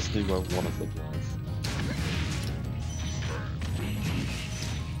 but Chris knew where one of them was.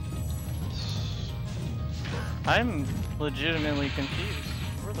 I'm legitimately confused.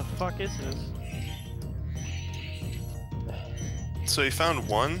 Where the fuck is this? So he found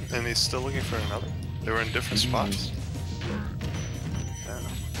one, and he's still looking for another. They were in different spots. Yeah.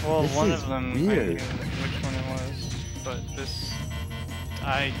 Well, This one is of them I weird. knew which one it was, but this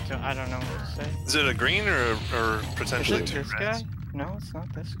I don't know what to say. Is it a green or Is potentially it two this reds? guy? No, it's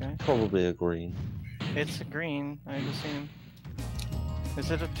not this guy. Probably a green. It's a green, I assume. Is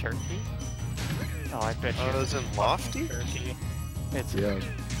it a turkey? Oh, I bet you. Oh, is it Lofty? Turkey. It's Yeah.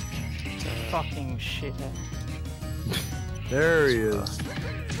 a fucking shithead. There he is.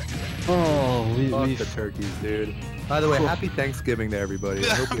 Oh, Fuck the we've turkeys, dude. By the way, happy Thanksgiving to everybody.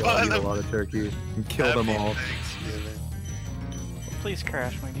 I hope we all eat a lot of turkey and kill them all. Thanksgiving. Please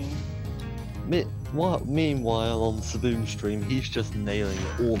crash my game. Meanwhile, on Saboom stream, he's just nailing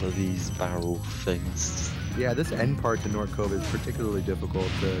all of these barrel things. Yeah, this end part to North Cove is particularly difficult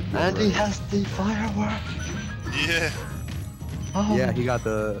to get And right. he has the firework! Yeah. Oh, Yeah, he got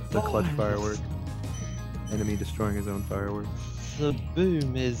the clutch nice. firework. Enemy destroying his own firework.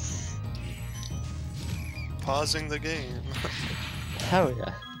 Saboom is... Pausing the game. Hell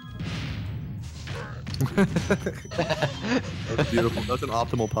yeah. That's beautiful. That's an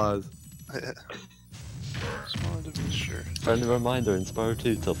optimal pause. Yeah. Just wanted to be sure. Friendly reminder in Spyro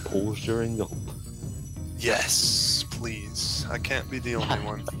 2 to pause during the Yes, please. I can't be the only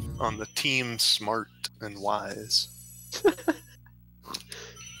one on the team smart and wise.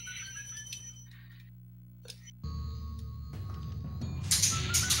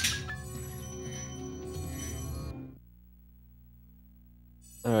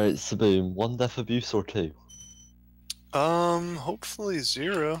 Alright, Saboom, 1 death abuse or 2? Hopefully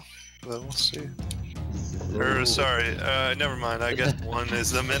 0, but we'll see. Or, sorry, never mind. I guess 1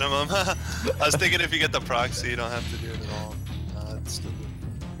 is the minimum. I was thinking if you get the proxy, you don't have to do it at all. It's still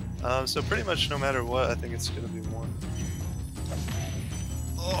good. So pretty much no matter what, I think it's gonna be 1.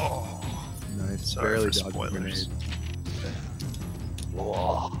 Oh, Nice. sorry Barely for dodged the spoilers. grenade.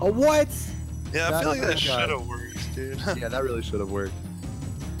 Whoa. Oh, what? Yeah, I That- feel like that oh, should God. have worked, dude. Yeah, that really should have worked.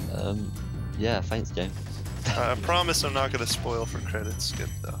 Yeah, thanks game. I promise I'm not gonna spoil for credit skip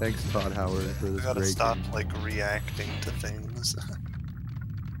though. Thanks, Todd Howard, for I this gotta great stop game. like reacting to things.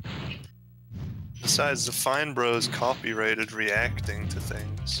 Besides, the Fine Bros copyrighted reacting to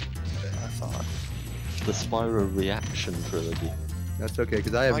things. I thought. The Spyro reaction trilogy. That's okay,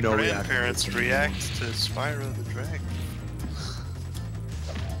 because I have My no grandparents reaction. react to Spyro the Dragon.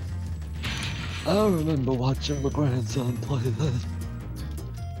 I remember watching my grandson play this.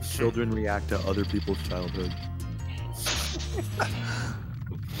 Children react to other people's childhood.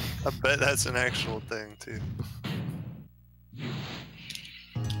 I bet that's an actual thing too.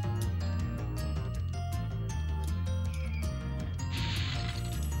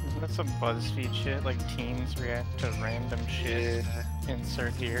 Isn't that some BuzzFeed shit? Like teens react to random shit. Yeah,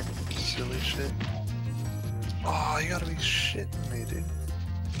 Insert here. silly shit. Oh, you gotta be shitting me, dude.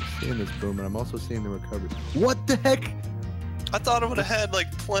 Seeing this boom, and I'm also seeing the recovery. What the heck? I thought it would have had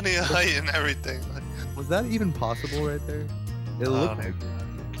like plenty of height and everything. Like, Was that even possible right there? It looked like it.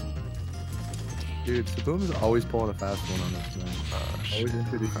 Dude, Saboom is always pulling a fast one on us, man. Always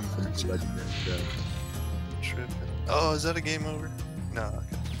introducing some legendary shit. tripping. Oh, is that a game over? No.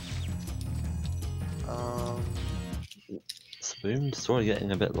 Okay. Saboom's sort of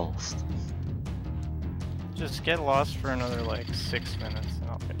getting a bit lost. Just get lost for another like 6 minutes and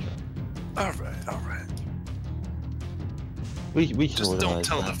I'll catch up. Alright, alright. We can Just don't organize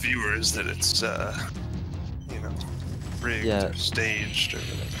tell that. the viewers that it's, you know, rigged Yeah. or staged or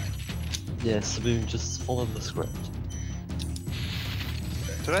whatever. Yeah, Saboom, just follow the script.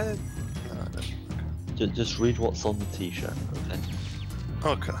 Did I? No, I didn't. Just read what's on the t-shirt, okay?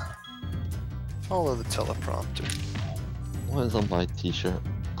 Okay. Follow the teleprompter. What is on my t-shirt?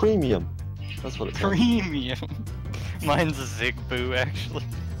 Premium! That's what it says. Premium! Mine's a Zigboo actually.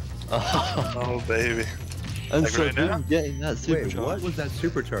 Oh, baby. And Like right now? Saboom getting that Wait, supercharge. what was that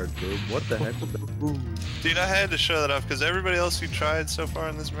supercharged, bro? What the heck was that? Dude, I had to show that off because everybody else who tried so far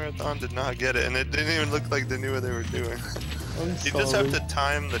in this marathon did not get it, and it didn't even look like they knew what they were doing. I'm You just have sorry. to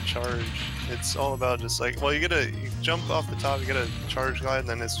time the charge. It's all about just like, well, you jump off the top, you get a charge glide, and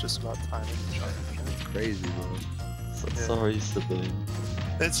then it's just about timing the charge. That's crazy, bro. Yeah. Sorry, Saboom.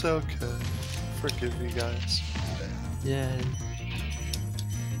 It's okay. Forgive me, guys. Yay.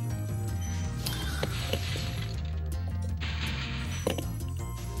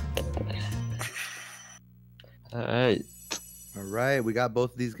 Alright. Alright, we got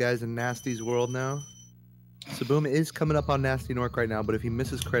both of these guys in Nasty's world now. Saboom is coming up on Nasty Nork right now, but if he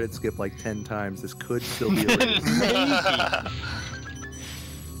misses credit skip like 10 times, this could still be a race.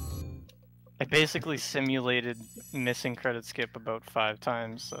 I basically simulated missing credit skip about 5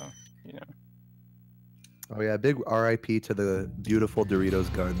 times, so you know. Oh yeah, big RIP to the beautiful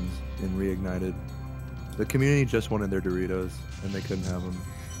Doritos guns in Reignited. The community just wanted their Doritos, and they couldn't have them.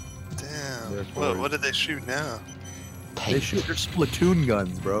 Damn. Therefore- What did they shoot now? They shoot their Splatoon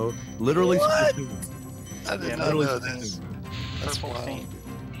guns, bro. Literally What? Splatoon. I did Yeah, not literally know Splatoon. this. That's Purple wild. paint.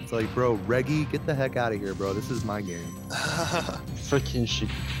 It's like, bro, Reggie, get the heck out of here, bro. This is my game. Freaking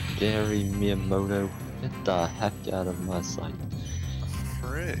Shigeru Miyamoto. Get the heck out of my sight.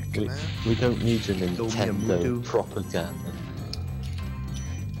 Frick, We, man. we don't need your Nintendo Miyamoto. propaganda.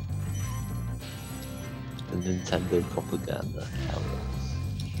 The Nintendo propaganda.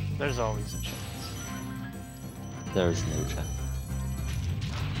 There's always a chance. There is no chance.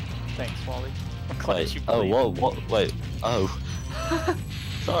 Thanks, Wally. I'm glad Wait, you oh, believe whoa, in me. what? Wait, oh.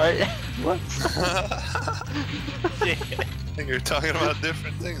 Sorry, what? I think you're talking about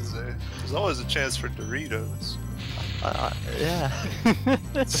different things there. There's always a chance for Doritos. Yeah.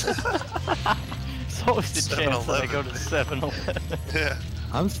 It's always a chance that I go to 7-Eleven. Yeah.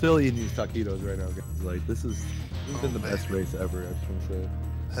 I'm still eating these taquitos right now, guys. Like, this has been the best race ever, I just want to say.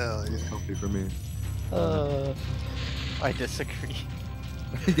 Hell It's yeah. healthy for me. I disagree.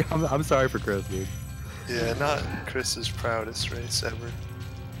 Yeah, I'm sorry for Chris, dude. Yeah, not Chris's proudest race ever.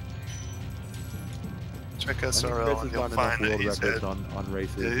 Check I think SRL Chris and has you'll gone enough find that world he's records had, on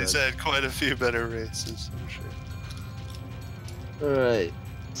races. yeah, he's that- had quite a few better races, I'm sure. Alright.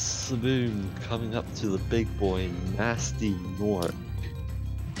 Saboom coming up to the big boy, Nasty Nork.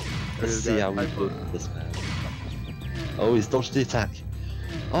 Let's see how we do this man. Oh, he's dodged the attack.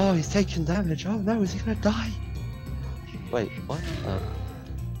 Oh, he's taking damage. Oh no, is he gonna die? Wait, what?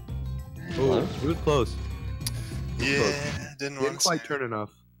 Oh, it was close. Yeah, didn't want Didn't to quite say turn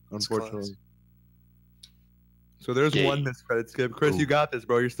enough, It's unfortunately. So there's Yeah. one missed credit skip. Chris, you got this,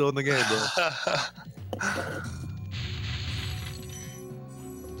 bro. You're still in the game, bro.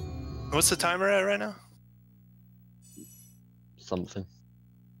 What's the timer at right now? Something.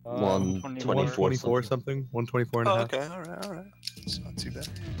 124. 124 something. 124 and a Oh, half. okay, alright. It's not too bad.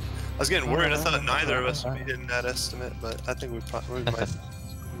 I was getting worried, I thought neither of us would be hitting that estimate, but I think we might.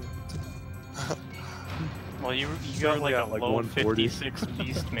 Well, you got Currently like a at, like, low 140. 56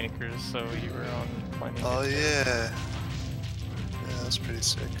 beast makers, so you were on plenty. Oh good yeah. Yeah, that's pretty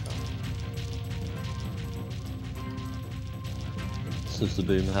sick. So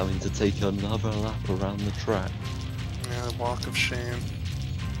Saboom having to take another lap around the track. Yeah, the walk of shame.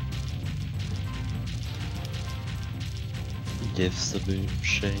 Give Saboom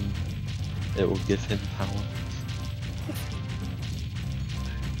shame. It will give him power.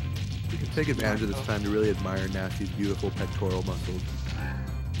 You can take advantage of this time to really admire Nasty's beautiful pectoral muscles.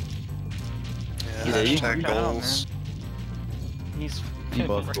 Yeah, Yeah, you hashtag can count, goals. He's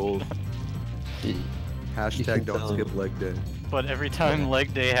Buff goals. You Hashtag can don't tell. skip leg day. But every time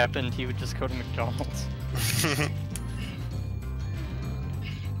leg day happened, he would just go to McDonald's.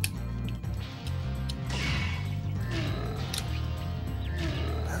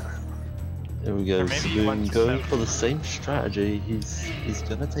 There we go. Or maybe you went Saboom to going 7. for the same strategy. He's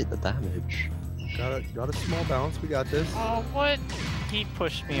gonna take the damage. Got a small bounce. We got this. Oh, what? He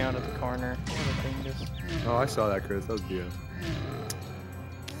pushed me out of the corner. What a dingus. Oh, I saw that, Chris. That was BS.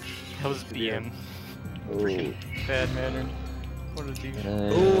 That was BM. Oh. Freaking bad mannered. What a douche.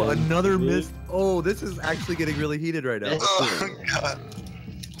 Oh, another miss. Oh, this is actually getting really heated right now. Oh god.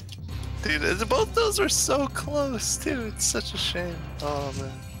 Dude, both those are so close too. It's such a shame. Oh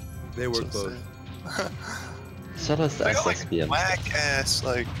man. They were So close. sad. So does the I got like SSBM. whack ass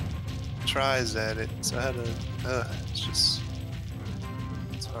like tries at it, so I had to.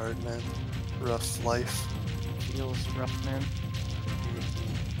 It's hard, man. Rough life. Feels rough, man.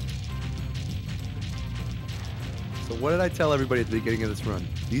 So what did I tell everybody at the beginning of this run?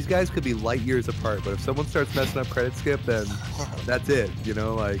 These guys could be light years apart, but if someone starts messing up credit skip, then that's it. You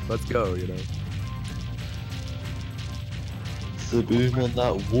know, like, let's go, you know. Saboom on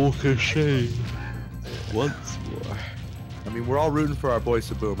that walk of shame. Once more. I mean, we're all rooting for our boy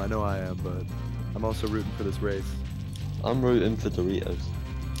Saboom. I know I am, but I'm also rooting for this race. I'm rooting for Doritos.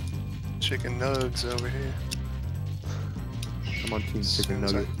 Chicken nugs over here. I'm on Team As Chicken soon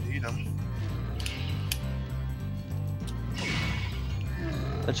as I Nugget. can eat 'em.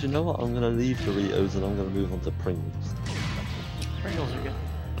 And you know what? I'm gonna leave Doritos and I'm gonna move on to Pringles. Pringles are good.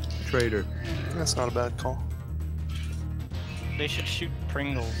 Trader. That's not a bad call. They should shoot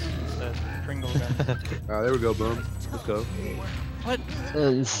Pringles instead. Pringle gun. There we go, boom. Let's go. What?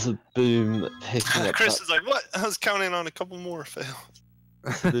 And Saboom picking up Chris that, is like, what? I was counting on a couple more fails.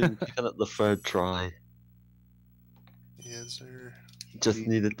 Saboom picking up the third try. Yes, sir. Just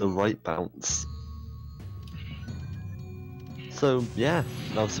needed the right bounce. So yeah,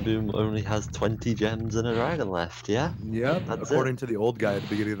 now Saboom only has 20 gems and a dragon left, yeah? Yep, That's according to the old guy at the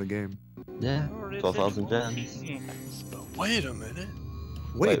beginning of the game. Yeah, 12,000 gems. But wait a minute.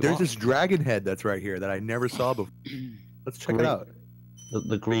 Wait, there's what? this dragon head that's right here that I never saw before. Let's check it Green- out.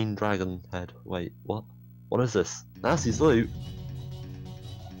 The green dragon head. Wait, what? What is this? Nasty's loot.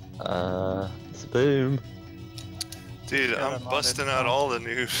 Saboom. Dude, Yeah, I'm I'm busting on it. out all the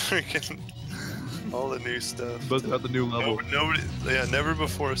new freaking, all the new stuff. Busting out the new level. Nobody, yeah, never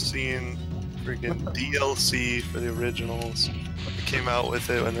before seen freaking DLC for the originals. They came out with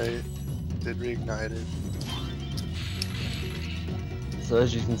it when they did Reignited. So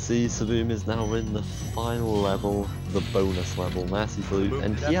as you can see, Saboom is now in the final level, the bonus level, Massive Loot,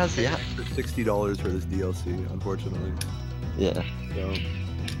 and he has the app. $60 for this DLC, unfortunately. Yeah. So, if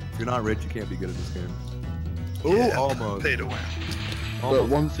you're not rich, you can't be good at this game. Oh, Yeah, almost. pay to win. But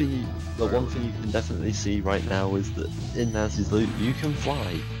one thing you can definitely see right now is that in Nazi's Loot, you can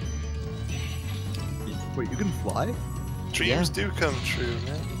fly. Wait, you can fly? Dreams do come true,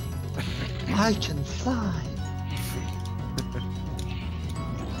 man. I can fly.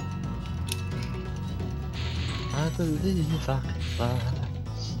 I believe I can fly.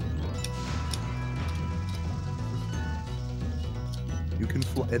 You can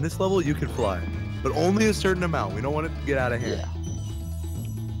fly. In this level, you can fly. But only a certain amount. We don't want it to get out of hand.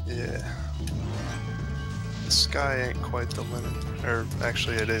 Yeah. The sky ain't quite the limit. Or,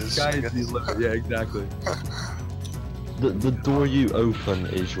 actually it is. Sky I is guess. the limit. Yeah, exactly. The door you open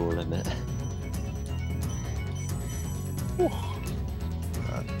is your limit.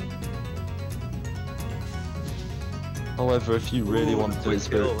 However, if you really want to let's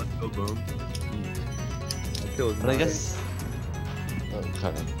explore, Let's go, boom. That kill is and I nice. guess,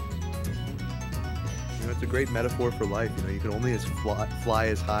 okay. You know, it's a great metaphor for life. You know, you can only fly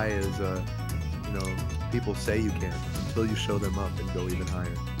as high as you know, people say you can until you show them up and go even higher.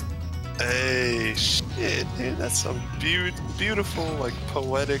 Hey, shit, dude, that's some beautiful, like,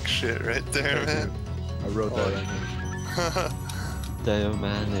 poetic shit right there, man. I wrote that right now.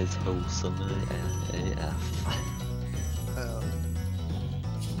 Dayoman is wholesome AF.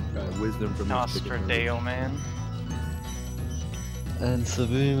 Got wisdom from this chicken movie. Dayoman. And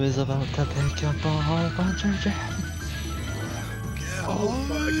Saboom is about to pick up a whole bunch of gems. Oh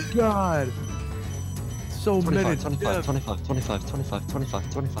my god! So many 25, gems. 25, 25, 25,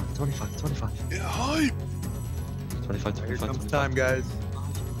 25, 25, 25, 25. Get hype! 25, Here 25, comes 25. time, guys.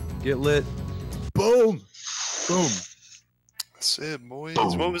 Get lit. Boom! Boom! That's it, boys.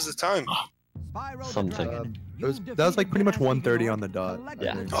 What was the time? Something. That was like pretty much 1:30 on the dot. I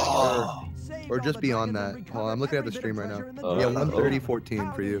Yeah. think. Oh. Or just beyond that. Hold on, I'm looking at the stream right now. Oh, Yeah, oh.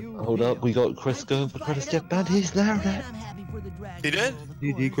 1:30:14 for you. Hold up, we got Chris going for credit skip, and he's nailed it. He did?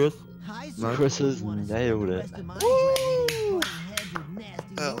 GG, Chris. Nice. Chris has nailed it. Woo!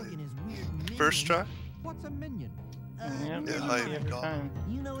 Hell yeah. First try? Yep, Yeah, easy hype, every dog. time.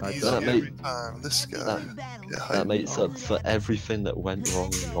 Easy That every time. This guy. Get hype. That makes up for everything that went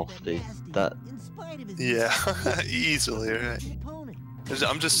wrong in Lofty. That Yeah, easily, right?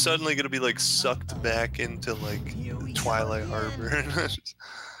 I'm just suddenly gonna be like sucked back into like Twilight Harbor. Just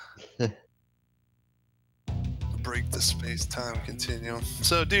break the space-time continuum.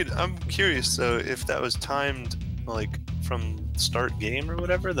 So, dude, I'm curious though if that was timed like from start game or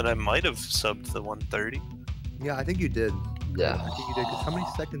whatever, then I might have subbed the 130. Yeah, I think you did. yeah. I think you did. Because how many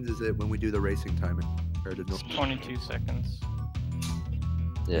seconds is it when we do the racing timing compared to normal? 22 seconds.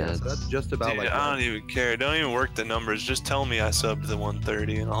 Yeah, So that's just about Dude, like. I don't even care. Don't even work the numbers. Just tell me I subbed the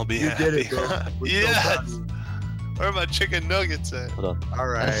 130 and I'll be You happy. did it, bro. We're so Yes. proud of you. Where are my chicken nuggets at? hold on. All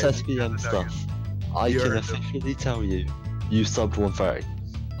right. SSBM stuff. I You're can a- officially tell you, you subbed 130.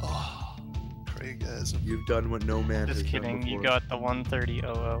 Oh, Craigasm. You've done what no man Just has kidding, done you before. got the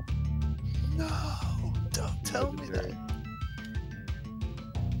 130.00. No, don't tell me that.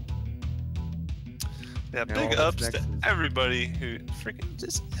 Yeah, Now big all ups that's to next is- everybody who freaking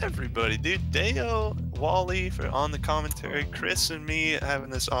just everybody, dude. Dayo, Wally for on the commentary, Chris and me having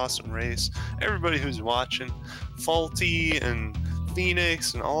this awesome race. Everybody who's watching, Faulty and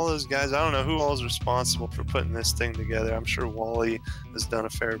Phoenix and all those guys. I don't know who all is responsible for putting this thing together. I'm sure Wally has done a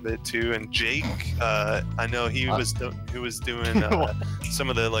fair bit too, and Jake. I know he was doing some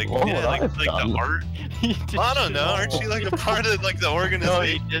of the like What yeah, would like I have the done? art. He did I don't shit know. all Aren't you like a over. part of like the organization? No,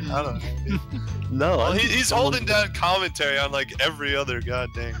 he didn't. I don't know. Dude. No, Well, I he's holding down commentary on like every other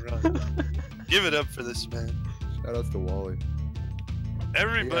goddamn run. Give it up for this man. Shout outs to Wally.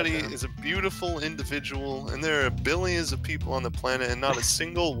 Everybody Yeah, man. is a beautiful individual, and there are billions of people on the planet, and not a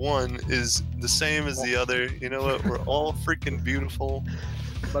single one is the same as the other. You know what? We're all freaking beautiful.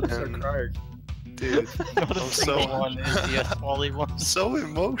 About to start And- crying. Dude, Not a I'm single so- one is the Wally one. so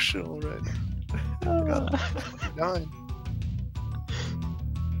emotional right now. God, I'm dying.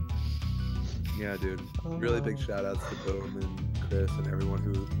 Yeah, dude. Really big shout outs to Boom and Chris and everyone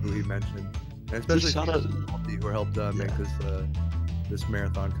who he mentioned. And especially shout out- who helped make this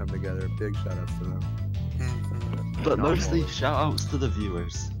marathon come together. Big shout outs to them. Mhm. but No, mostly Wally. shout outs to the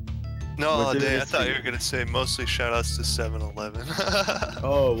viewers. No, We're doing Dave, I this thought you thing. were gonna say mostly shout-outs to 7-Eleven.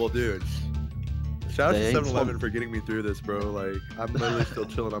 Oh, well, dude. Shout out to They ain't 7-Eleven fun. for getting me through this, bro. Like, I'm literally still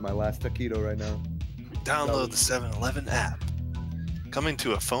chilling on my last taquito right now. Download the 7-Eleven app. Coming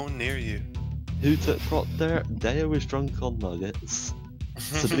to a phone near you. Who took prop there? Deo was drunk on nuggets.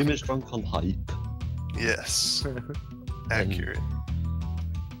 Saboom is drunk on hype. Yes. Accurate.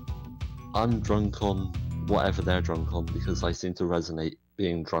 I'm drunk on whatever they're drunk on because I seem to resonate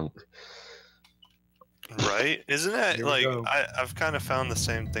being drunk. Right? Isn't that Here we like go. I've kind of found the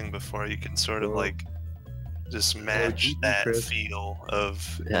same thing before. You can sort of like just match GG, that Chris. feel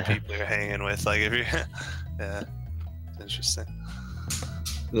of Yeah. the people you're hanging with. Like if you're, yeah, it's interesting.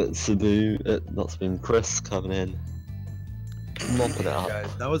 Saboom, not Saboom, Chris coming in, mopping it up.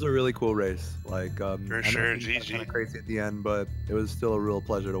 Guys, that was a really cool race. Like, For I know sure, things got kinda GG. crazy at the end, but it was still a real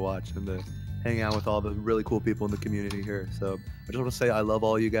pleasure to watch and to hang out with all the really cool people in the community here. So I just want to say I love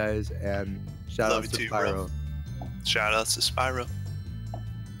all you guys and shout Love out you to too, bro. Spyro. Shout outs to Spyro.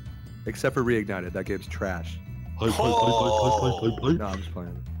 Except for Reignited, that game's trash. Hype. No, I'm just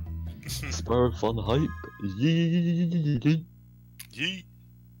playing. Spyrothon hype. Yee. Yeet.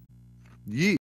 Yeet.